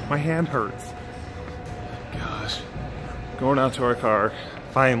stick. My hand hurts. Gosh. Going out to our car.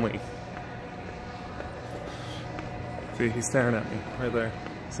 Finally. See, he's staring at me. Right there.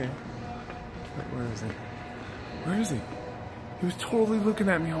 See him? Where is he? Where is he? He was totally looking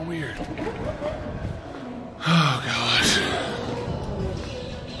at me all weird. Oh gosh.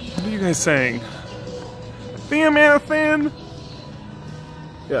 What are you guys saying? Damn, Madison!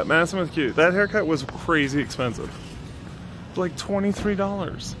 Yeah, Madison was cute. That haircut was crazy expensive. Like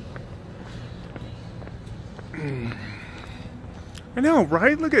 $23. I know,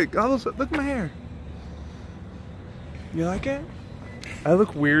 right? Look at all those, look at my hair. You like it? I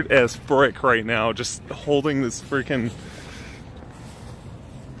look weird as frick right now, just holding this freaking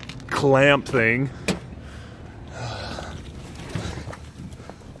clamp thing.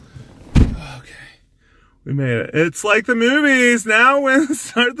 Okay, we made it. It's like the movies. Now when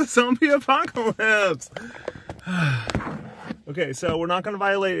start the zombie apocalypse. Okay, so we're not going to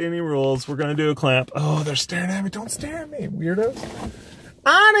violate any rules. We're going to do a clamp. Oh, they're staring at me. Don't stare at me, weirdos.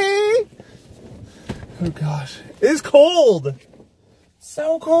 Annie! Oh, gosh. It's cold.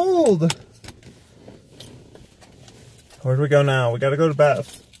 So cold. Where do we go now? We got to go to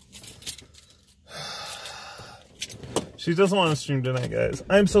Beth. She doesn't want to stream tonight, guys.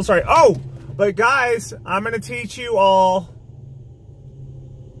 I'm so sorry. Oh, but guys, I'm going to teach you all.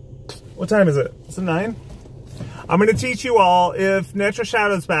 What time is it? Is it 9? I'm going to teach you all, if Netra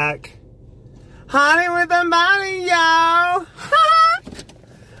Shadow's back, honey with the body, yo!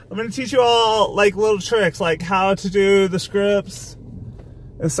 I'm going to teach you all, like, little tricks, like how to do the scripts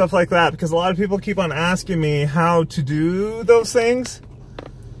and stuff like that, because a lot of people keep on asking me how to do those things,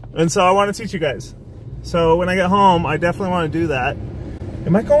 and so I want to teach you guys. So when I get home, I definitely want to do that.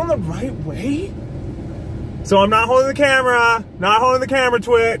 Am I going the right way? So I'm not holding the camera. Not holding the camera,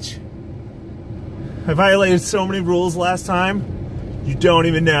 Twitch. I violated so many rules last time. You don't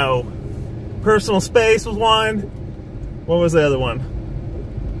even know. Personal space was one. What was the other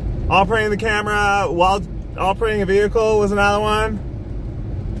one? Operating the camera while operating a vehicle was another one.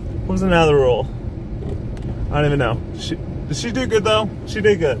 What was another rule? I don't even know. Did she do good though? She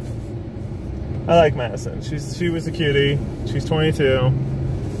did good. I like Madison. She was a cutie. She's 22.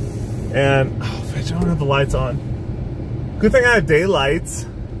 And oh, I don't have the lights on. Good thing I have daylights.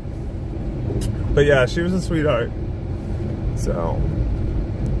 But yeah, she was a sweetheart. So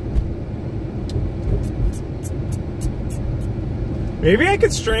maybe I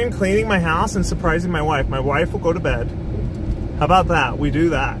could stream cleaning my house and surprising my wife. My wife will go to bed. How about that? We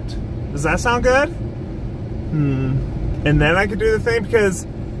do that. Does that sound good? And then I could do the thing because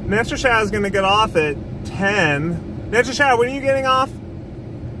Natural Shadow is going to get off at 10. Natural Shadow, when are you getting off?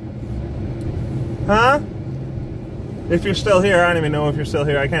 Huh? If you're still here, I don't even know if you're still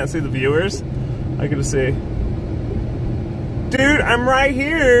here. I can't see the viewers. I can just see. Dude, I'm right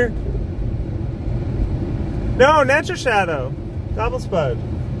here. No, Natural Shadow. Gobble Spud.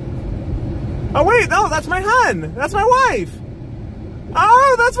 Oh wait, no, that's my hun. That's my wife.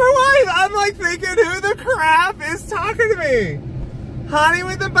 Oh, that's my wife. I'm like thinking, who the crap is talking to me? Honey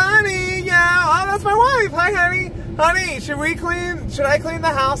with the bunny. Yeah. Oh, that's my wife. Hi, honey. Honey, should I clean the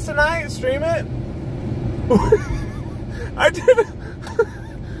house tonight? Stream it? I didn't.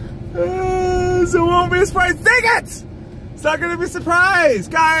 So it won't be a surprise. Dang it! It's not gonna be a surprise,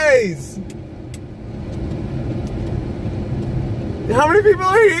 guys. How many people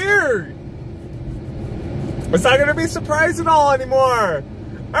are here? It's not gonna be a surprise at all anymore.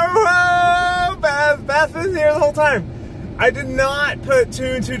 Oh, Beth. Beth was here the whole time. I did not put 2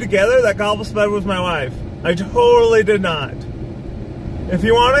 and 2 together that Gobble Spud was my wife. I totally did not. If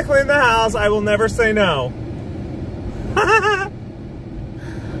you want to clean the house, I will never say no.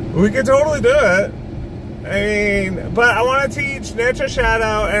 We could totally do it. I mean, but I want to teach Natural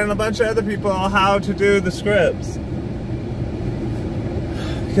Shadow and a bunch of other people how to do the scripts.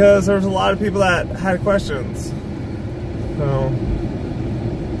 Because there's a lot of people that had questions. So,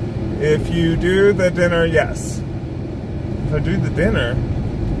 if you do the dinner, yes. If I do the dinner...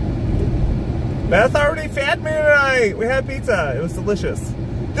 Beth already fed me tonight. We had pizza. It was delicious.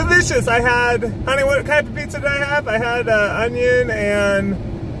 Delicious. I had... Honey, what type of pizza did I have? I had onion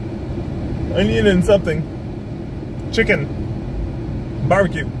and something. Chicken.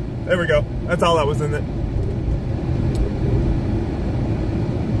 Barbecue. There we go. That's all that was in it.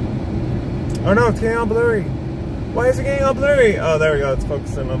 Oh no, it's getting all blurry. Why is it getting all blurry? Oh, there we go. It's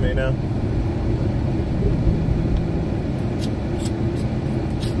focusing on me now.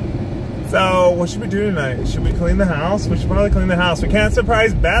 So, what should we do tonight? Should we clean the house? We should probably clean the house. We can't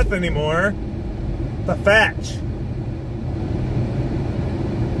surprise Beth anymore. The fetch.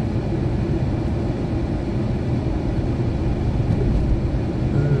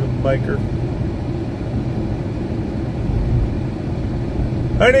 Biker.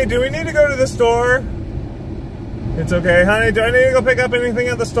 Honey, do we need to go to the store? It's okay. Honey, do I need to go pick up anything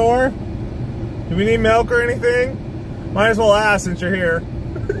at the store? Do we need milk or anything? Might as well ask since you're here.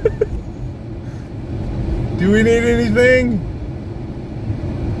 Do we need anything?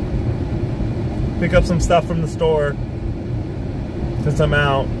 Pick up some stuff from the store. Since I'm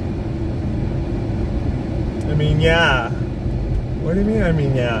out. I mean, yeah. What do you mean, I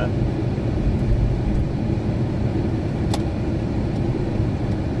mean, yeah?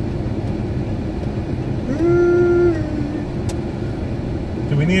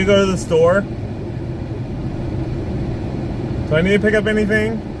 Do we need to go to the store? Do I need to pick up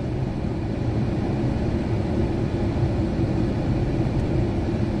anything?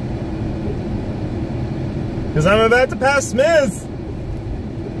 Because I'm about to pass Smith's.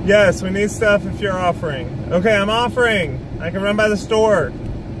 Yes, we need stuff if you're offering. Okay, I'm offering. I can run by the store.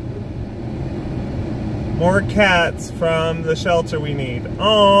 More cats from the shelter we need.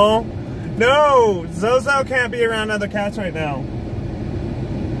 Oh, no! Zozo can't be around other cats right now.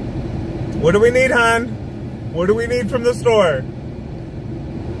 What do we need, hon? What do we need from the store?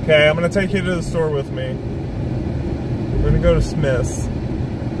 Okay, I'm gonna take you to the store with me. We're gonna go to Smith's.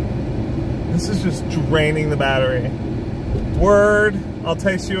 This is just draining the battery. Word, I'll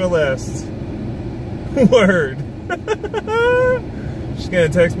text you a list. Word. She's gonna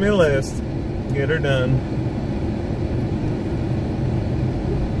text me a list. Get her done.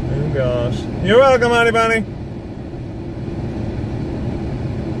 Oh gosh. You're welcome, honey bunny.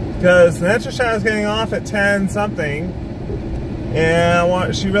 Because Natural Shadow's getting off at 10 something.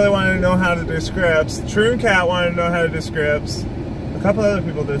 Yeah, she really wanted to know how to do scripts. True Cat wanted to know how to do scripts. A couple other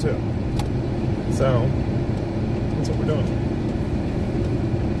people do too. So, that's what we're doing.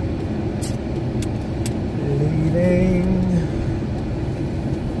 Leaving.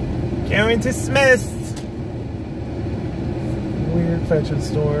 Going to Smith's. Weird fetching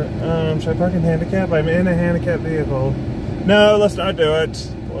store. Should I park in handicap? I'm in a handicap vehicle. No, let's not do it.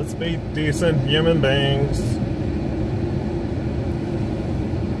 Let's be decent human beings.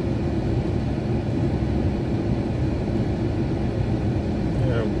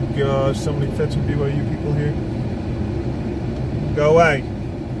 Oh gosh, so many fetching BYU people here. Go away.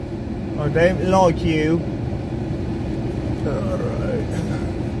 I don't like you. Alright.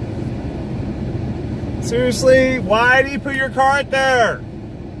 Seriously, why do you put your cart there?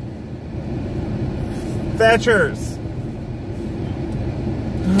 Fetchers.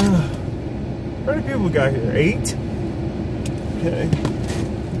 How many people we got here? 8? Okay.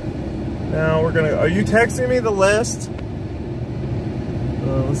 Now we're gonna. Are you texting me the list?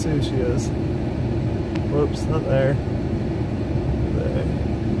 Let's see who she is. Whoops, not there. There.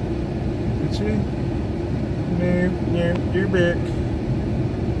 Did she? No, you're back.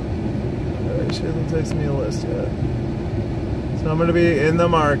 Alright, she hasn't texted me a list yet. So I'm gonna be in the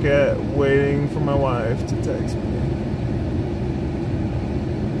market waiting for my wife to text me.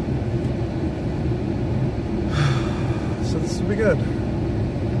 So this will be good.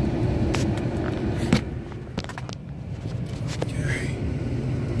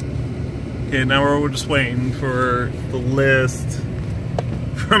 Okay, now we're just waiting for the list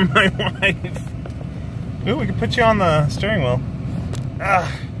from my wife. Ooh, we can put you on the steering wheel.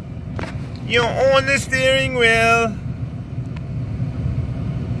 Ah, you're on the steering wheel.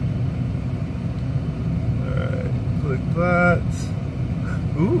 Alright, click that.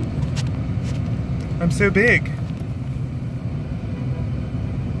 Ooh, I'm so big.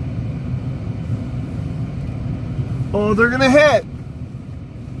 Oh, they're gonna hit.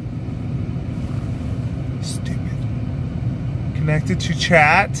 Connected to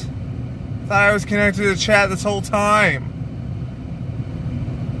chat? I thought I was connected to chat this whole time.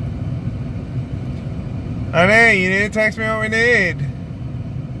 Honey, you need to text me what we need.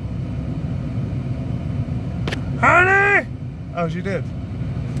 Honey! Oh, she did.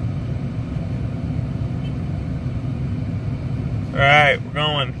 Alright, we're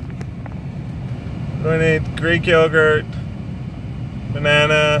going. What do I need? Greek yogurt,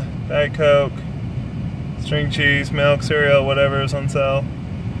 banana, Diet Coke, string cheese, milk, cereal, whatever is on sale.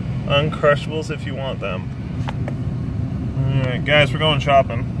 Uncrushables if you want them. Alright, guys, we're going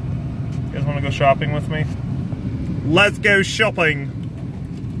shopping. You guys want to go shopping with me? Let's go shopping!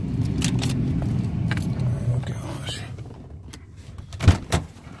 Oh, gosh.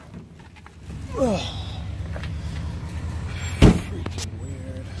 Ugh. Freaking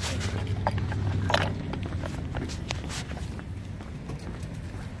weird.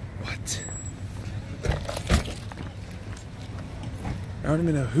 What? I don't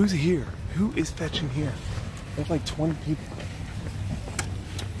even know who's here. Who is fetching here? There's like 20 people.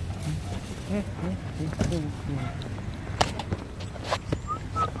 We're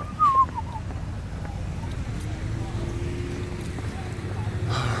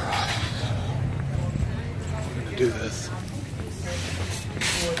gonna do this.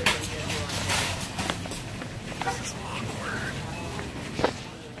 This is awkward.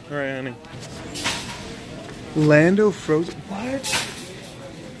 All right, honey. Lando frozen. What?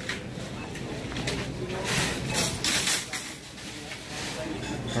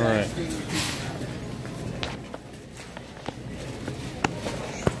 All right.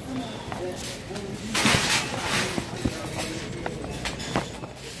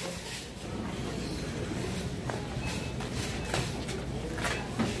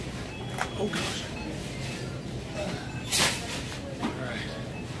 Oh gosh. All right.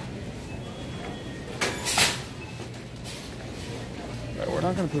 All right, we're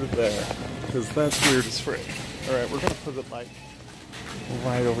not gonna put it there because that's weird as frick. All right, we're gonna put it like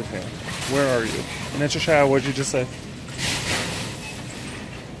right over there. Where are you? Natasha, what'd you just say?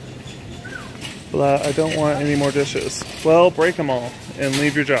 Blah, I don't want any more dishes. Well, break them all and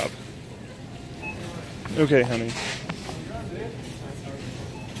leave your job. Okay, honey.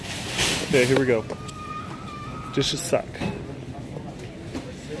 Okay, here we go. Dishes suck.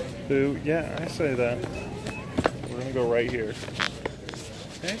 Boo, yeah, I say that. We're gonna go right here.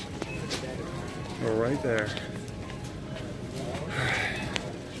 Okay? Go right there.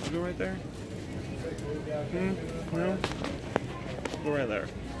 Go right there? No? Go right there.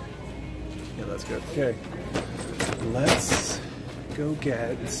 Yeah, that's good. Okay. Let's go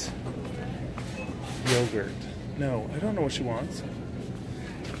get yogurt. No, I don't know what she wants.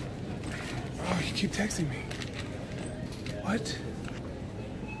 Oh, you keep texting me. What?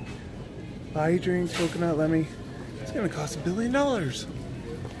 Buy drinks, coconut, let me. It's gonna cost $1 billion. Okay.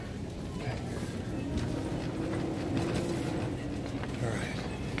 Alright.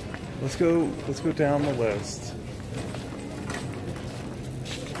 Let's go down the list.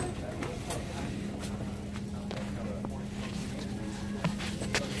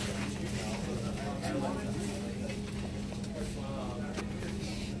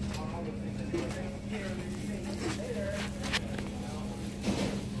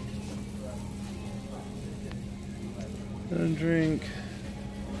 And drink.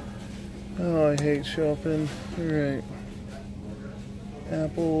 Oh, I hate shopping. Alright.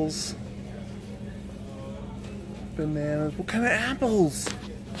 Apples. Bananas. What kind of apples?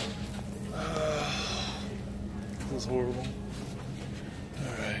 This is horrible.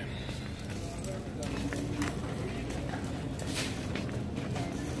 Alright.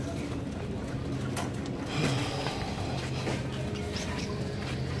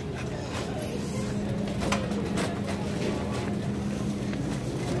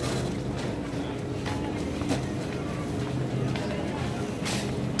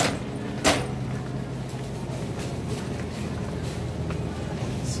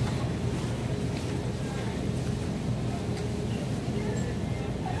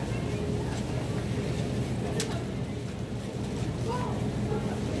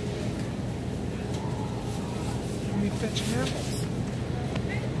 Fetching apples.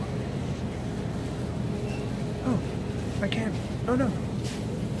 Oh, I can't. Oh no.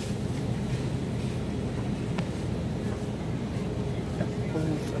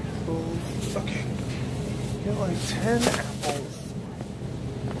 Apples. Okay. Get like 10 apples.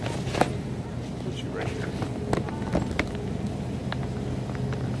 Put you right here.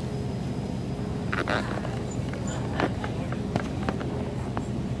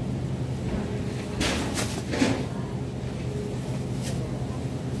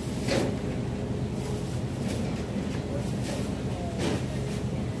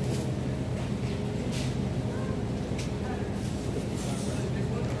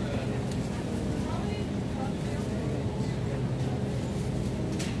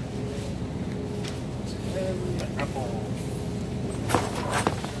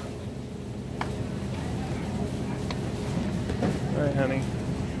 Alright, honey.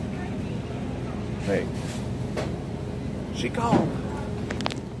 Hey. She called.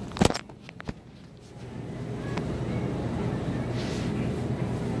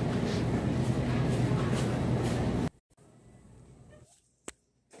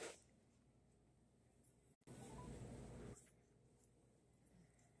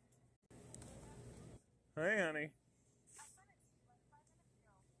 Hey, honey.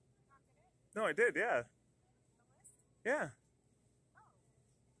 No, I did, yeah. Yeah.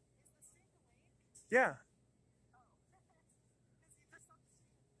 Yeah.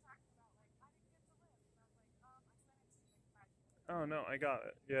 Oh no, I got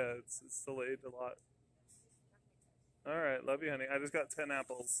it. Yeah, it's delayed a lot. Alright, love you, honey. I just got 10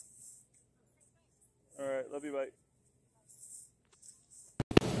 apples. Alright, love you, bye.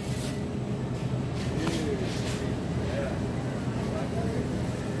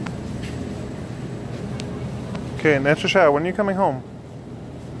 Okay, Natasha, when are you coming home?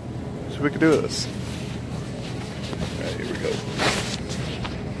 So we could do this. Alright, here we go.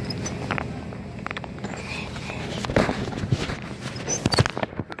 This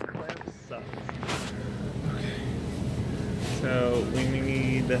clamp sucks. Okay. So we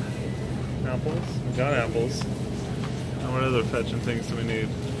need apples. We got apples. And what other fetching things do we need?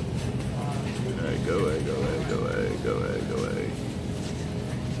 Alright, go away, go away, go away, go away, go away.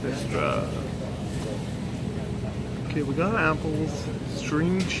 Extra. Okay, we got apples,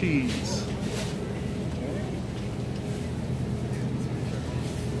 string cheese.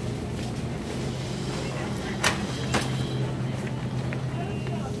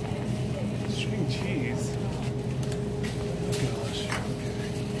 String cheese? Oh gosh, okay.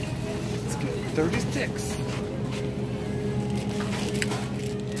 Let's get 36.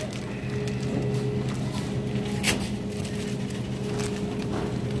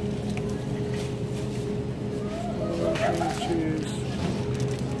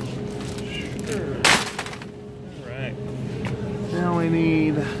 Sure. Alright. Now we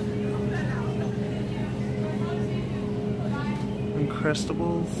need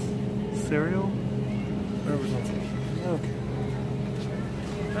Uncrustables cereal. Whatever's on top. Okay.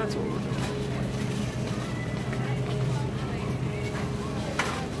 That's what we're doing.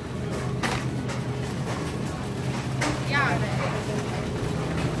 Yeah.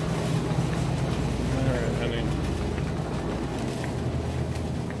 Alright, honey.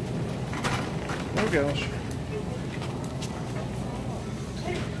 Oh gosh.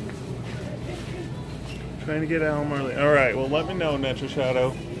 Trying to get out home early. Alright, well let me know, Natural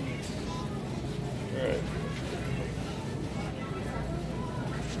Shadow. Alright.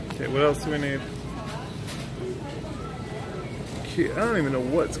 Okay, what else do we need? Okay, I don't even know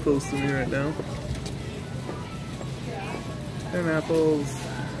what's close to me right now. Pineapples.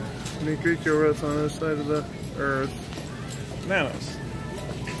 Greek yogurts on the other side of the earth. Bananas.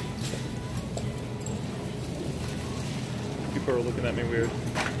 People are looking at me weird.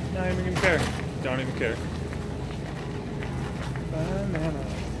 Not even gonna care. Don't even care. Banana.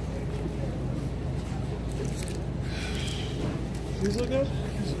 These look good?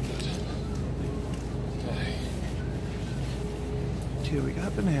 These look good. Okay. Okay, we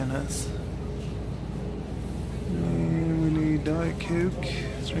got bananas. And we need Diet Coke.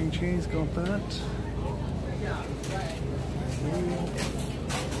 String cheese, got that.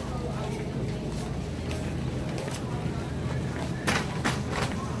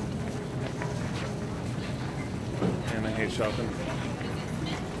 And I hate shopping.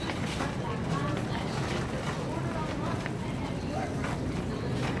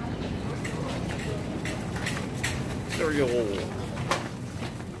 Cereal.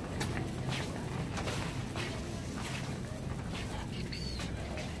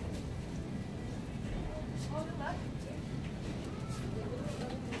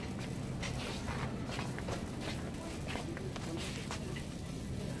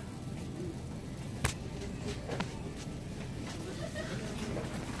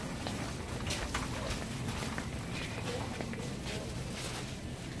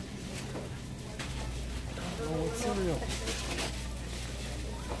 Cereal.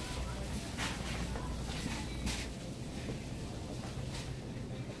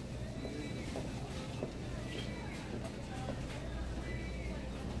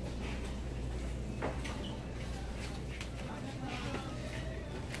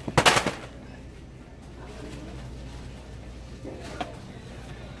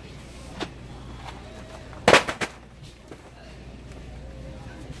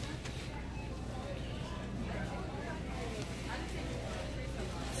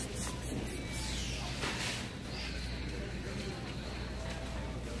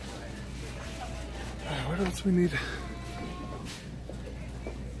 What else we need?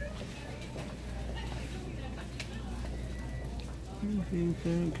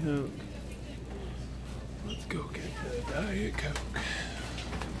 Anything Coke. Let's go get the Diet Coke.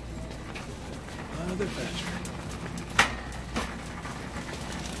 Mother Fetcher.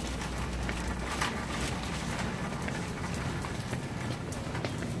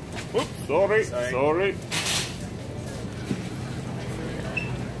 Oops, sorry.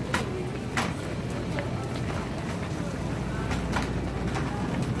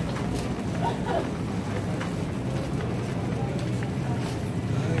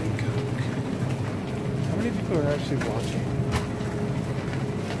 People are actually watching.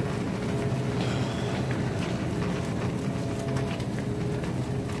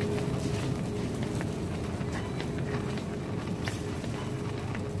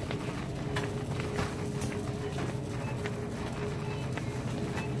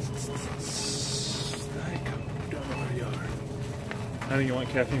 Don't know where you are. I think you want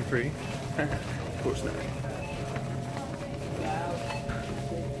caffeine free? Of course not.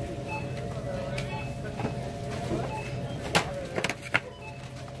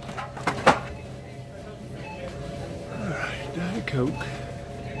 Diet Coke.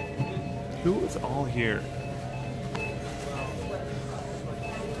 Who is all here?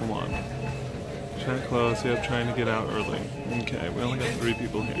 Come on. Trying to close. Yep, trying to get out early. Okay, we only got 3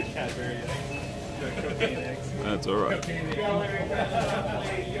 people here. That's alright.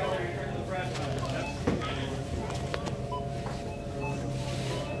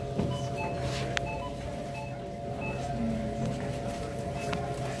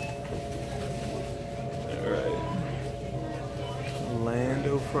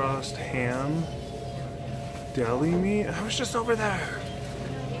 Frost ham, deli meat. I was just over there.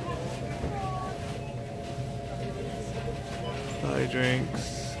 Buy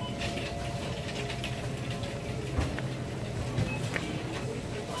drinks.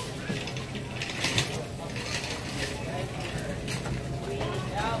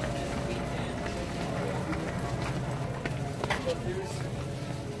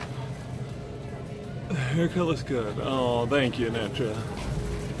 The haircut looks good. Oh, thank you, Netra.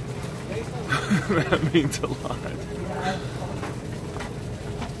 That means a lot.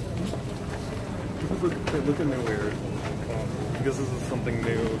 They look at me weird because this is something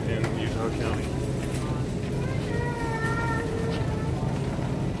new in Utah County.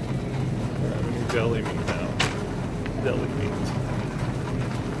 We need deli meat now. Deli meat.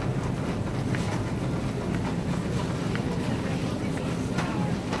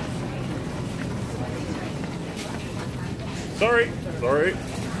 Sorry, sorry.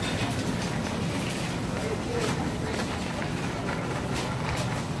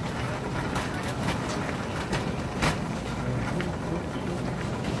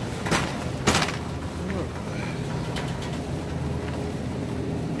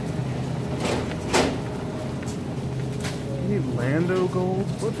 Lando Gold?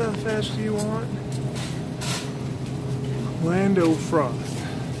 What the fetch do you want? Lando Frost.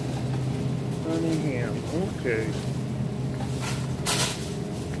 Honey ham. Okay.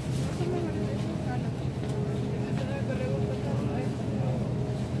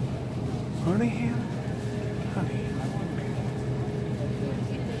 Honey ham? Honey.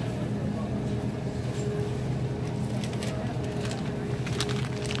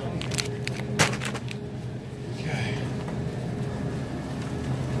 Okay.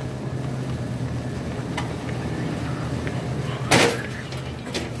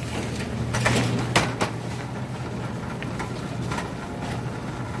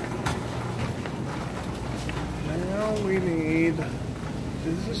 Now we need,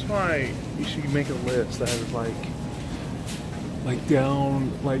 this is why you should make a list that has like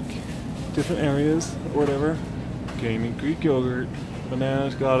down like different areas or whatever. Okay, you need Greek yogurt,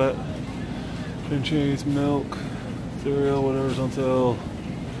 bananas, got it, cream cheese, milk, cereal, whatever's on sale,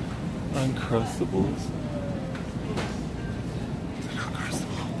 Uncrustables.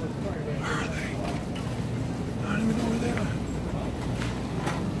 Uncrustable. Where are they? I don't even know where they are.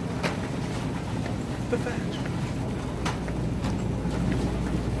 The fetch.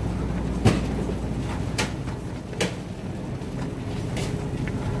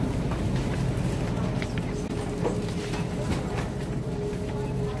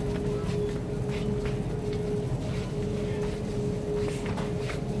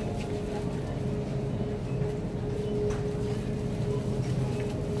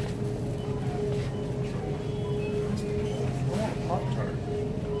 Pop-Tart.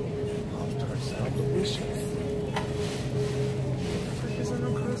 Pop-Tart sound delicious. What the frick is an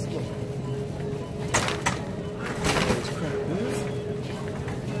Uncrustable? This crap is.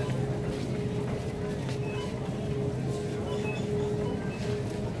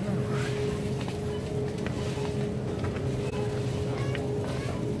 Alright.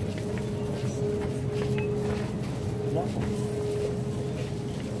 Waffles.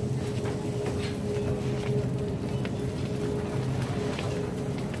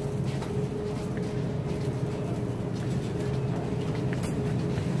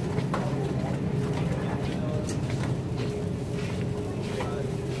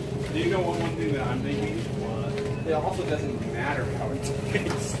 You know what, one thing that I'm thinking? It also doesn't matter how it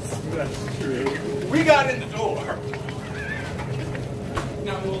tastes. That's true. We got in the door.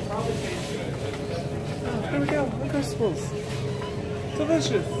 Now, it will probably taste good. Oh, there we go. Uncrustables.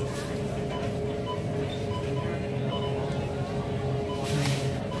 Delicious.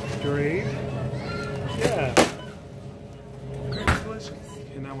 Great. Yeah. Great, delicious.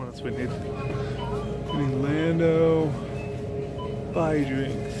 Okay, now what else we need? We need Lando Buy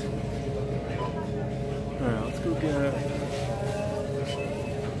drinks. Alright, let's go get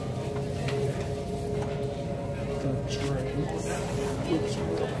the drinks. Which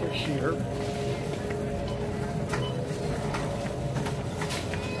are over here.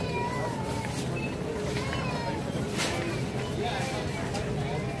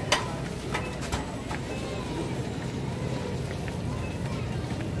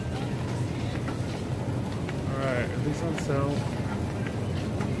 Alright, are these on sale?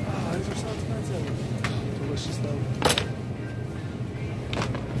 Oh, these are so expensive. Delicious though.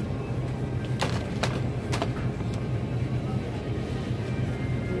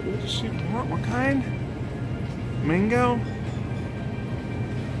 What does she want? What kind? Mango?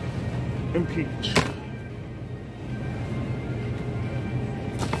 And peach.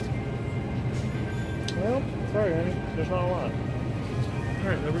 Well, sorry honey, there's not a lot.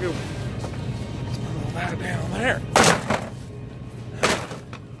 Alright, there we go. Let's put all that down there.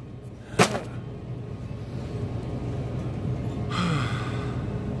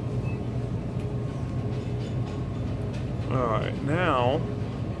 Alright, now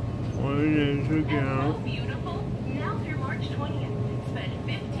what it is again. Beautiful. Now through March 20th. Spend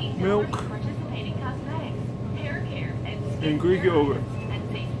 $15 Milk. on participating cosmetics, hair care, And Greek yogurt.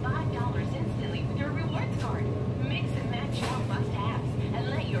 and save $5 instantly with your rewards card. Mix and match your must-haves and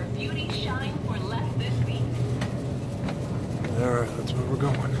let your beauty shine for less this week. Alright, that's where we're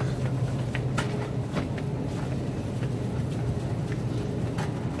going.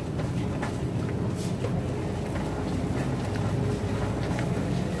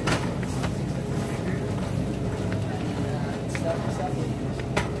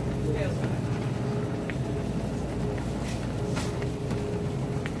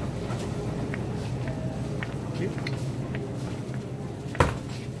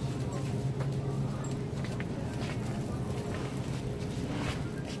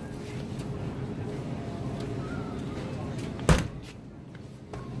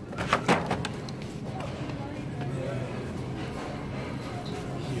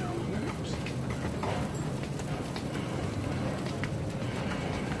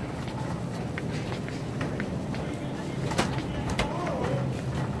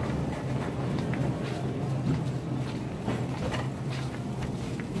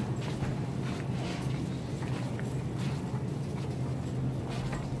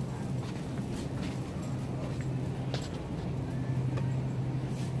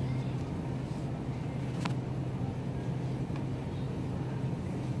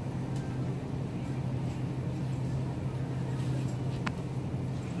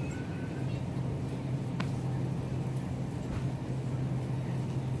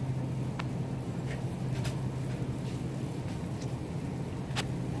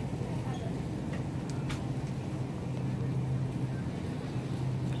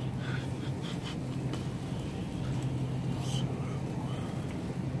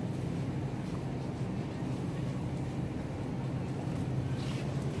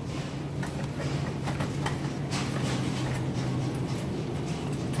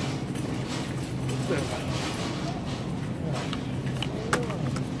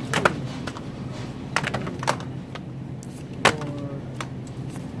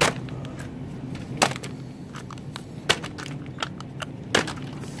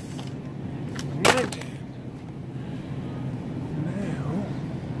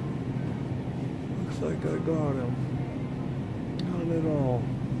 like I got him. Not at all.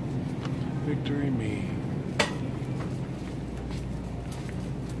 Victory me.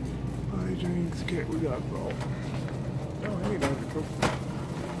 Buy drinks, get we got bro. Oh, hey, Dr. Coke.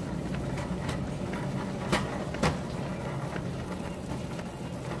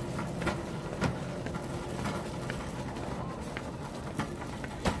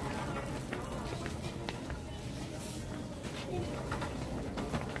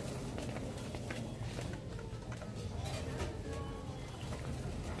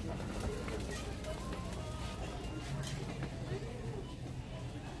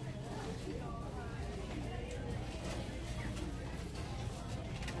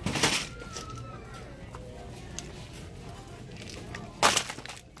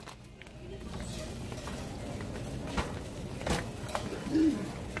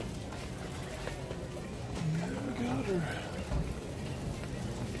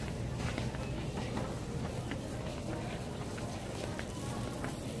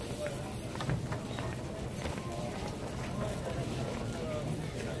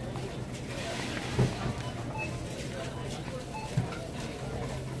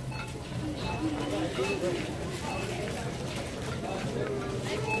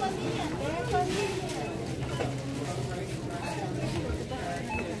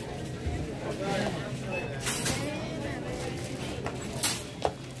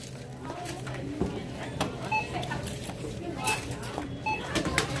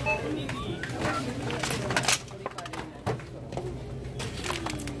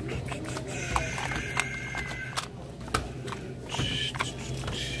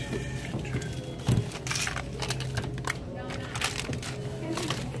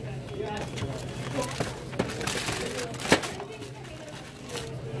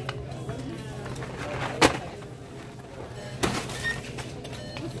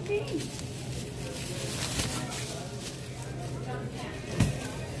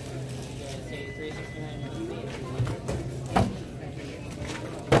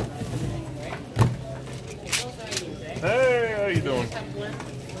 Hey, how you doing?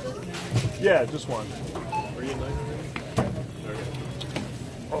 Yeah, just one. Are you nice? Okay.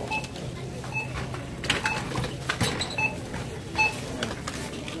 Oh.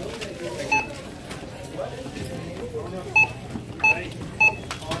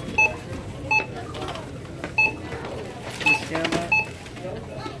 Can you scan that?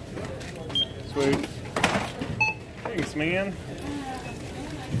 Sweet. Thanks, man.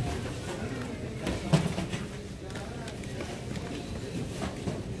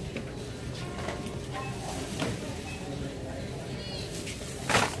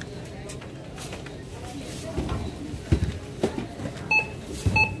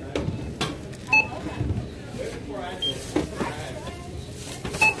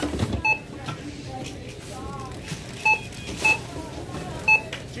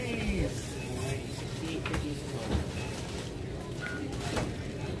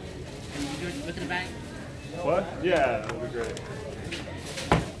 Look in the back. What? Yeah, that would be great.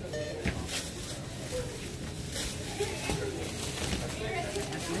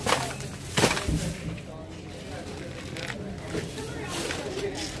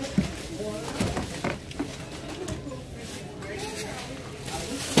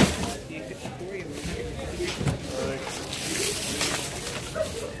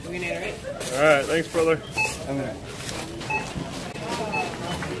 All right, thanks, brother.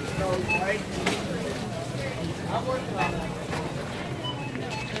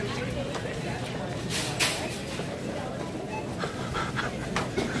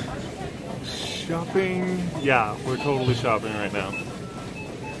 Shopping? Yeah, we're totally shopping right now.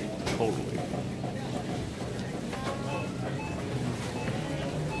 Totally.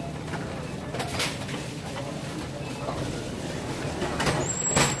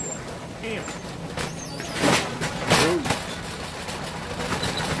 Damn. Whoa.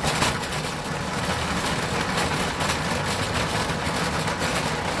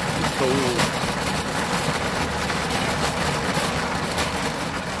 It's cold.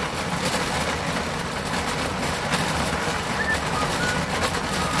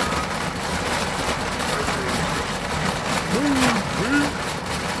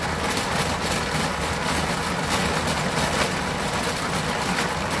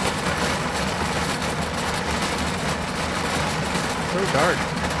 So dark.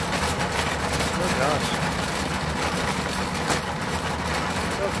 Oh gosh.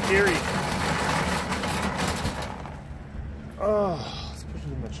 So scary. Oh, let's put it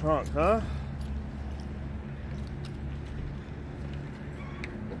in the trunk, huh?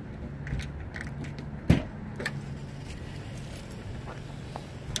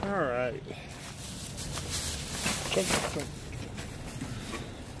 All right. Let's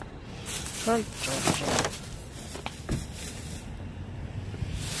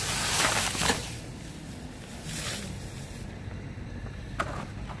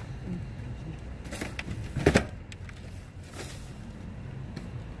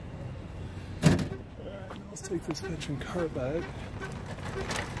take this kitchen cart back.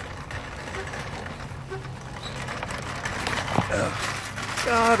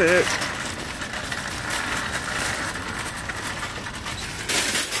 Got it.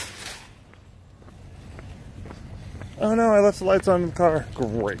 Oh no, I left the lights on in the car.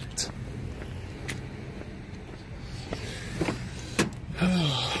 Great.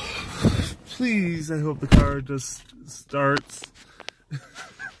 Please, I hope the car just starts.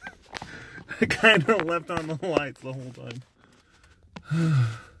 I kind of left on the lights the whole time.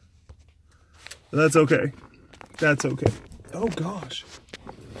 That's okay. That's okay. Oh gosh.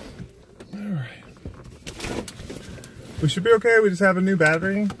 Alright. We should be okay. We just have a new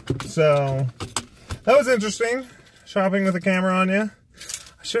battery. So, that was interesting. Shopping with a camera on you.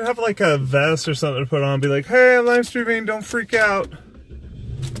 I should have like a vest or something to put on. Be like, hey, I'm live streaming. Don't freak out.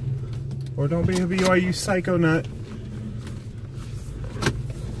 Or don't be a BYU psycho nut.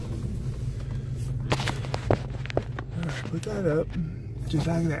 Alright, put that up. Just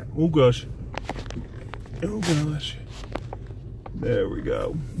like that. Oh gosh. Oh gosh. There we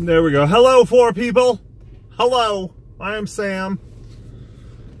go. There we go. Hello, 4 people. Hello. I am Sam.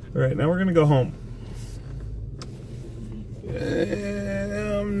 Alright, now we're going to go home.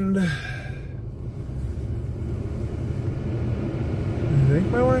 And I think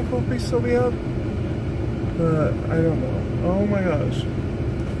my wife will still be up. But I don't know. Oh my gosh.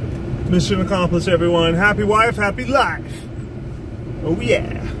 Mission accomplished, everyone. Happy wife, happy life. Oh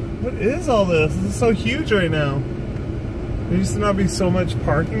yeah. What is all this? This is so huge right now. There used to not be so much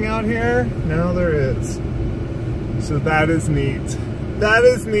parking out here. Now there is. So that is neat. That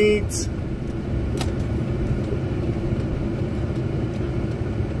is neat.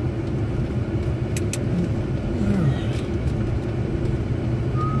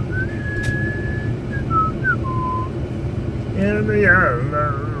 In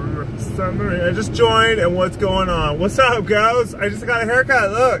the summer. I just joined, and what's going on? What's up, guys? I just got a haircut.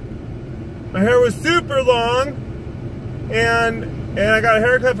 Look, my hair was super long, and I got a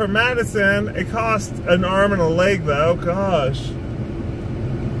haircut from Madison. It cost an arm and a leg, though. Gosh, I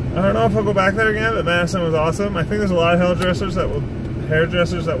don't know if I'll go back there again, but Madison was awesome. I think there's a lot of hairdressers that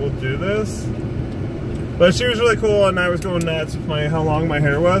will do this. But she was really cool, and I was going nuts with how long my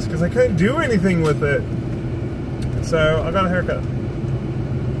hair was because I couldn't do anything with it. So I got a haircut.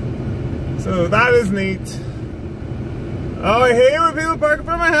 So that is neat. Oh, I hate when people park in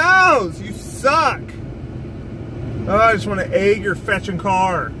front of my house. You suck. Oh, I just want to egg your fetching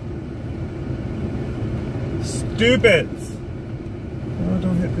car. Stupids. Oh,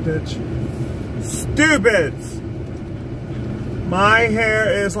 don't hit the ditch. Stupids. My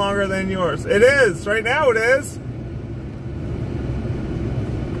hair is longer than yours. It is. Right now it is.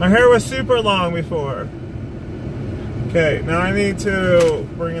 My hair was super long before. Okay, now I need to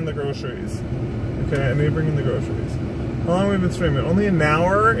bring in the groceries. Okay, I need to bring in the groceries. How long have we been streaming? Only an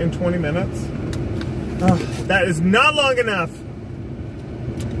hour and 20 minutes? Oh, that is not long enough!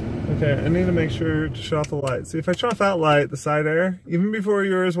 Okay, I need to make sure to shut off the light. See, if I turn off that light, the side air, even before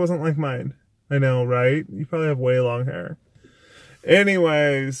yours wasn't like mine. I know, right? You probably have way long hair.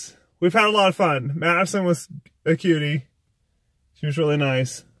 Anyways, we've had a lot of fun. Madison was a cutie. She was really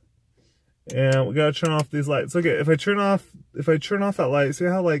nice. And we gotta turn off these lights. Look at, if I turn off that light, see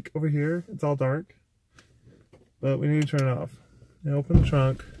how like over here it's all dark? But we need to turn it off. Now open the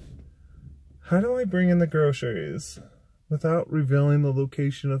trunk. How do I bring in the groceries without revealing the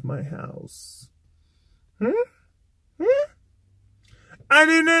location of my house? I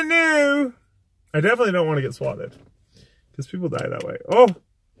do not know. I definitely don't want to get swatted. Because people die that way. Oh!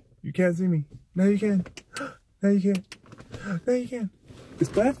 You can't see me. No, you can. No, you can't. No, you can. Is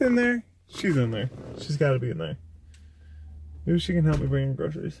Beth in there? She's in there. She's got to be in there. Maybe she can help me bring in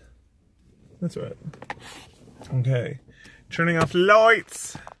groceries. That's right. Okay. Turning off the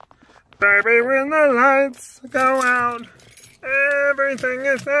lights. Baby, when the lights go out, everything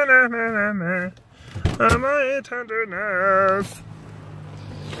is my tenderness.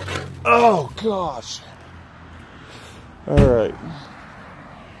 Oh, gosh. All right.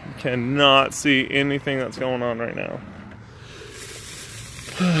 You cannot see anything that's going on right now.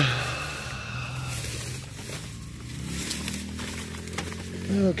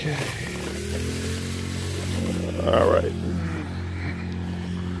 Okay. All right.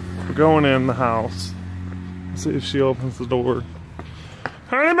 We're going in the house. See if she opens the door.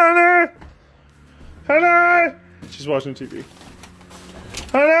 Hi, Mother! Hello! She's watching TV.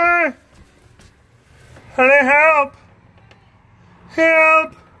 Honey! Honey, help!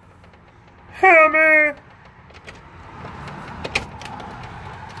 Help! Help me!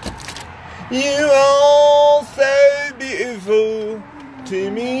 You all so beautiful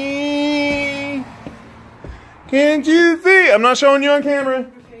to me. Can't you see? I'm not showing you on camera.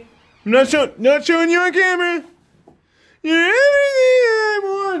 Okay. I'm not showing you on camera. You're everything I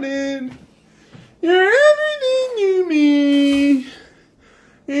wanted. You're everything to me.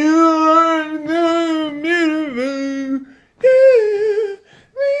 You are so beautiful to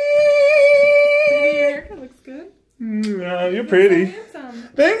me. Your haircut looks good. No, you're pretty. Handsome.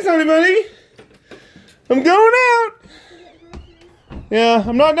 Thanks, honey bunny. I'm going out. Yeah,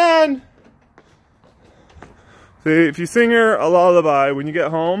 I'm not done. See, if you sing her a lullaby when you get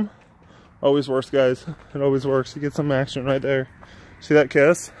home, always works, guys. It always works. You get some action right there. See that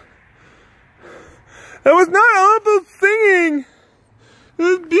kiss? That was not awful singing. It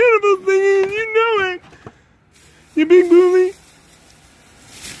was beautiful singing. You know it. You big bully.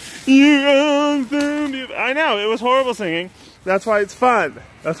 You're all so beautiful. I know, it was horrible singing. That's why it's fun.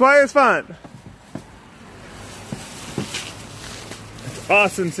 That's why it's fun. It's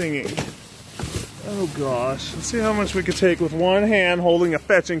awesome singing. Oh gosh. Let's see how much we could take with one hand holding a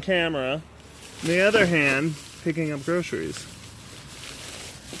fetching camera, and the other hand picking up groceries.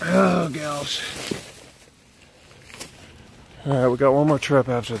 Oh gosh. Alright, we got one more trip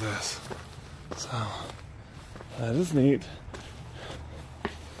after this. So, that is neat.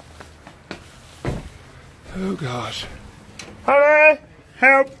 Oh gosh. Honey!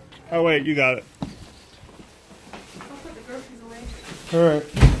 Help! Oh wait, you got it. I'll put the groceries away. Alright.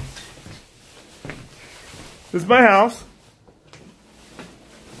 This is my house.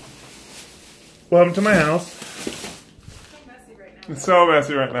 Welcome to my house. It's so messy right now. It's so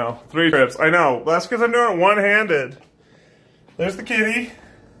messy right now. 3 trips. I know. That's because I'm doing it one-handed. There's the kitty.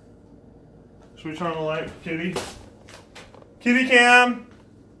 Should we turn on the light for kitty? Kitty cam!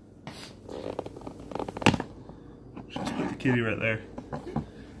 Just put the kitty right there.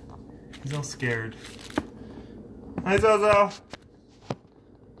 He's all scared. Hi, Zozo.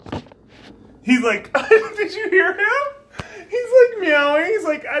 He's like, did you hear him? He's like meowing. He's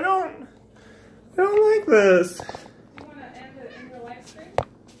like, I don't like this. You want to end it in your live stream?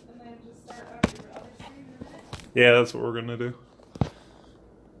 And then just start up your other stream in a minute? Yeah, that's what we're gonna do.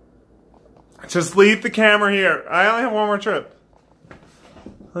 Just leave the camera here. I only have one more trip.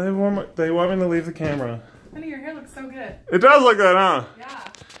 I have one more. They want me to leave the camera. Honey, your hair looks so good. It does look good, huh? Yeah.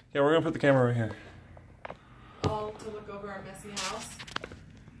 Yeah, we're gonna put the camera right here. All to look over our messy house.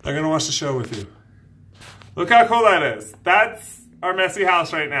 I'm gonna watch the show with you. Look how cool that is. That's our messy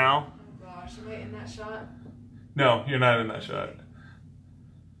house right now. Oh gosh, am I in that shot? No, you're not in that shot.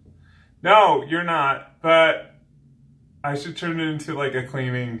 No, you're not. But I should turn it into like a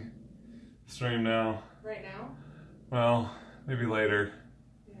cleaning stream now. Right now? Well, maybe later.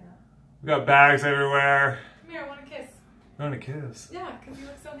 Yeah. We got bags everywhere. Come here, I want a kiss. You want a kiss? Yeah, because you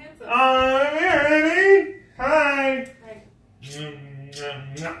look so handsome. I'm here, honey. Hi. Right.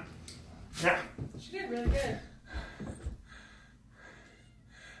 Yeah. She did really good.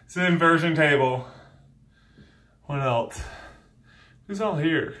 It's an inversion table. What else? Who's all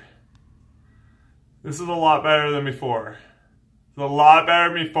here? This is a lot better than before. It's a lot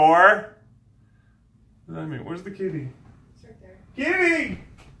better than before. What does that mean? Where's the kitty? It's right there. Kitty!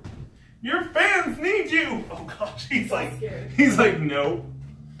 Your fans need you! Oh gosh, he's So like, scared. he's like, no.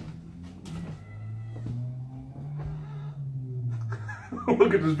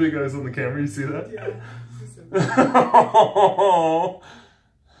 Look at his big eyes on the camera, you see that? Yeah. She's so Oh.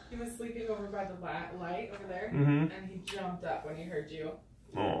 He was sleeping over by the light over there, Mhm. and he jumped up when he heard you.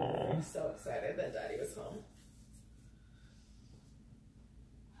 He Oh. was so excited that Daddy was home.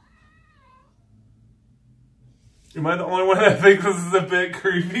 Am I the only one that thinks this is a bit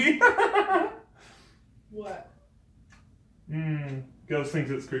creepy? What? Ghost thinks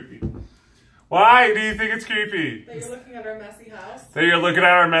it's creepy. Why do you think it's creepy? That you're looking at our messy house? That you're looking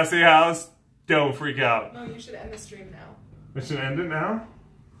at our messy house? Don't freak out. No, you should end the stream now. We should end it now?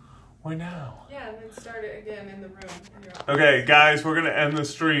 Why now? Yeah, and then start it again in the room. In your office. Okay, guys, we're gonna end the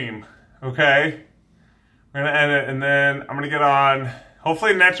stream. Okay? We're gonna end it, and then I'm gonna get on.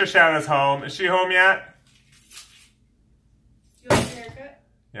 Hopefully, Netra Shadow's home. Is she home yet? Do you like your haircut?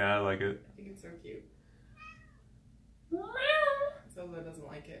 Yeah, I like it. I think it's so cute. Zozo doesn't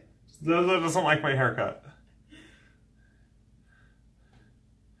like it. Zozo doesn't like my haircut.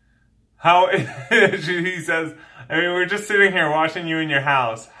 How he says, I mean, we're just sitting here watching you in your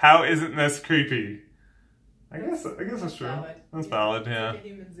house. How isn't this creepy? I guess that's true. Valid. That's valid, yeah. Like a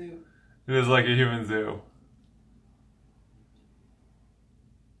human zoo. It is like a human zoo.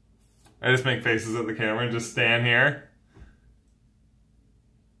 I just make faces at the camera and just stand here.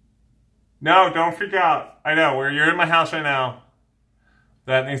 No, don't freak out. I know, you're in my house right now.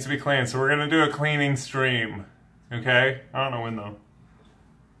 That needs to be cleaned. So we're going to do a cleaning stream. Okay? I don't know when though.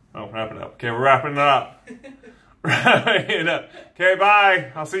 Oh, wrap it up. Okay, we're wrapping it up. Wrapping it up. Okay,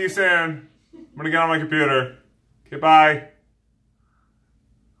 bye. I'll see you soon. I'm going to get on my computer. Okay, bye.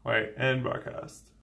 Wait, end broadcast.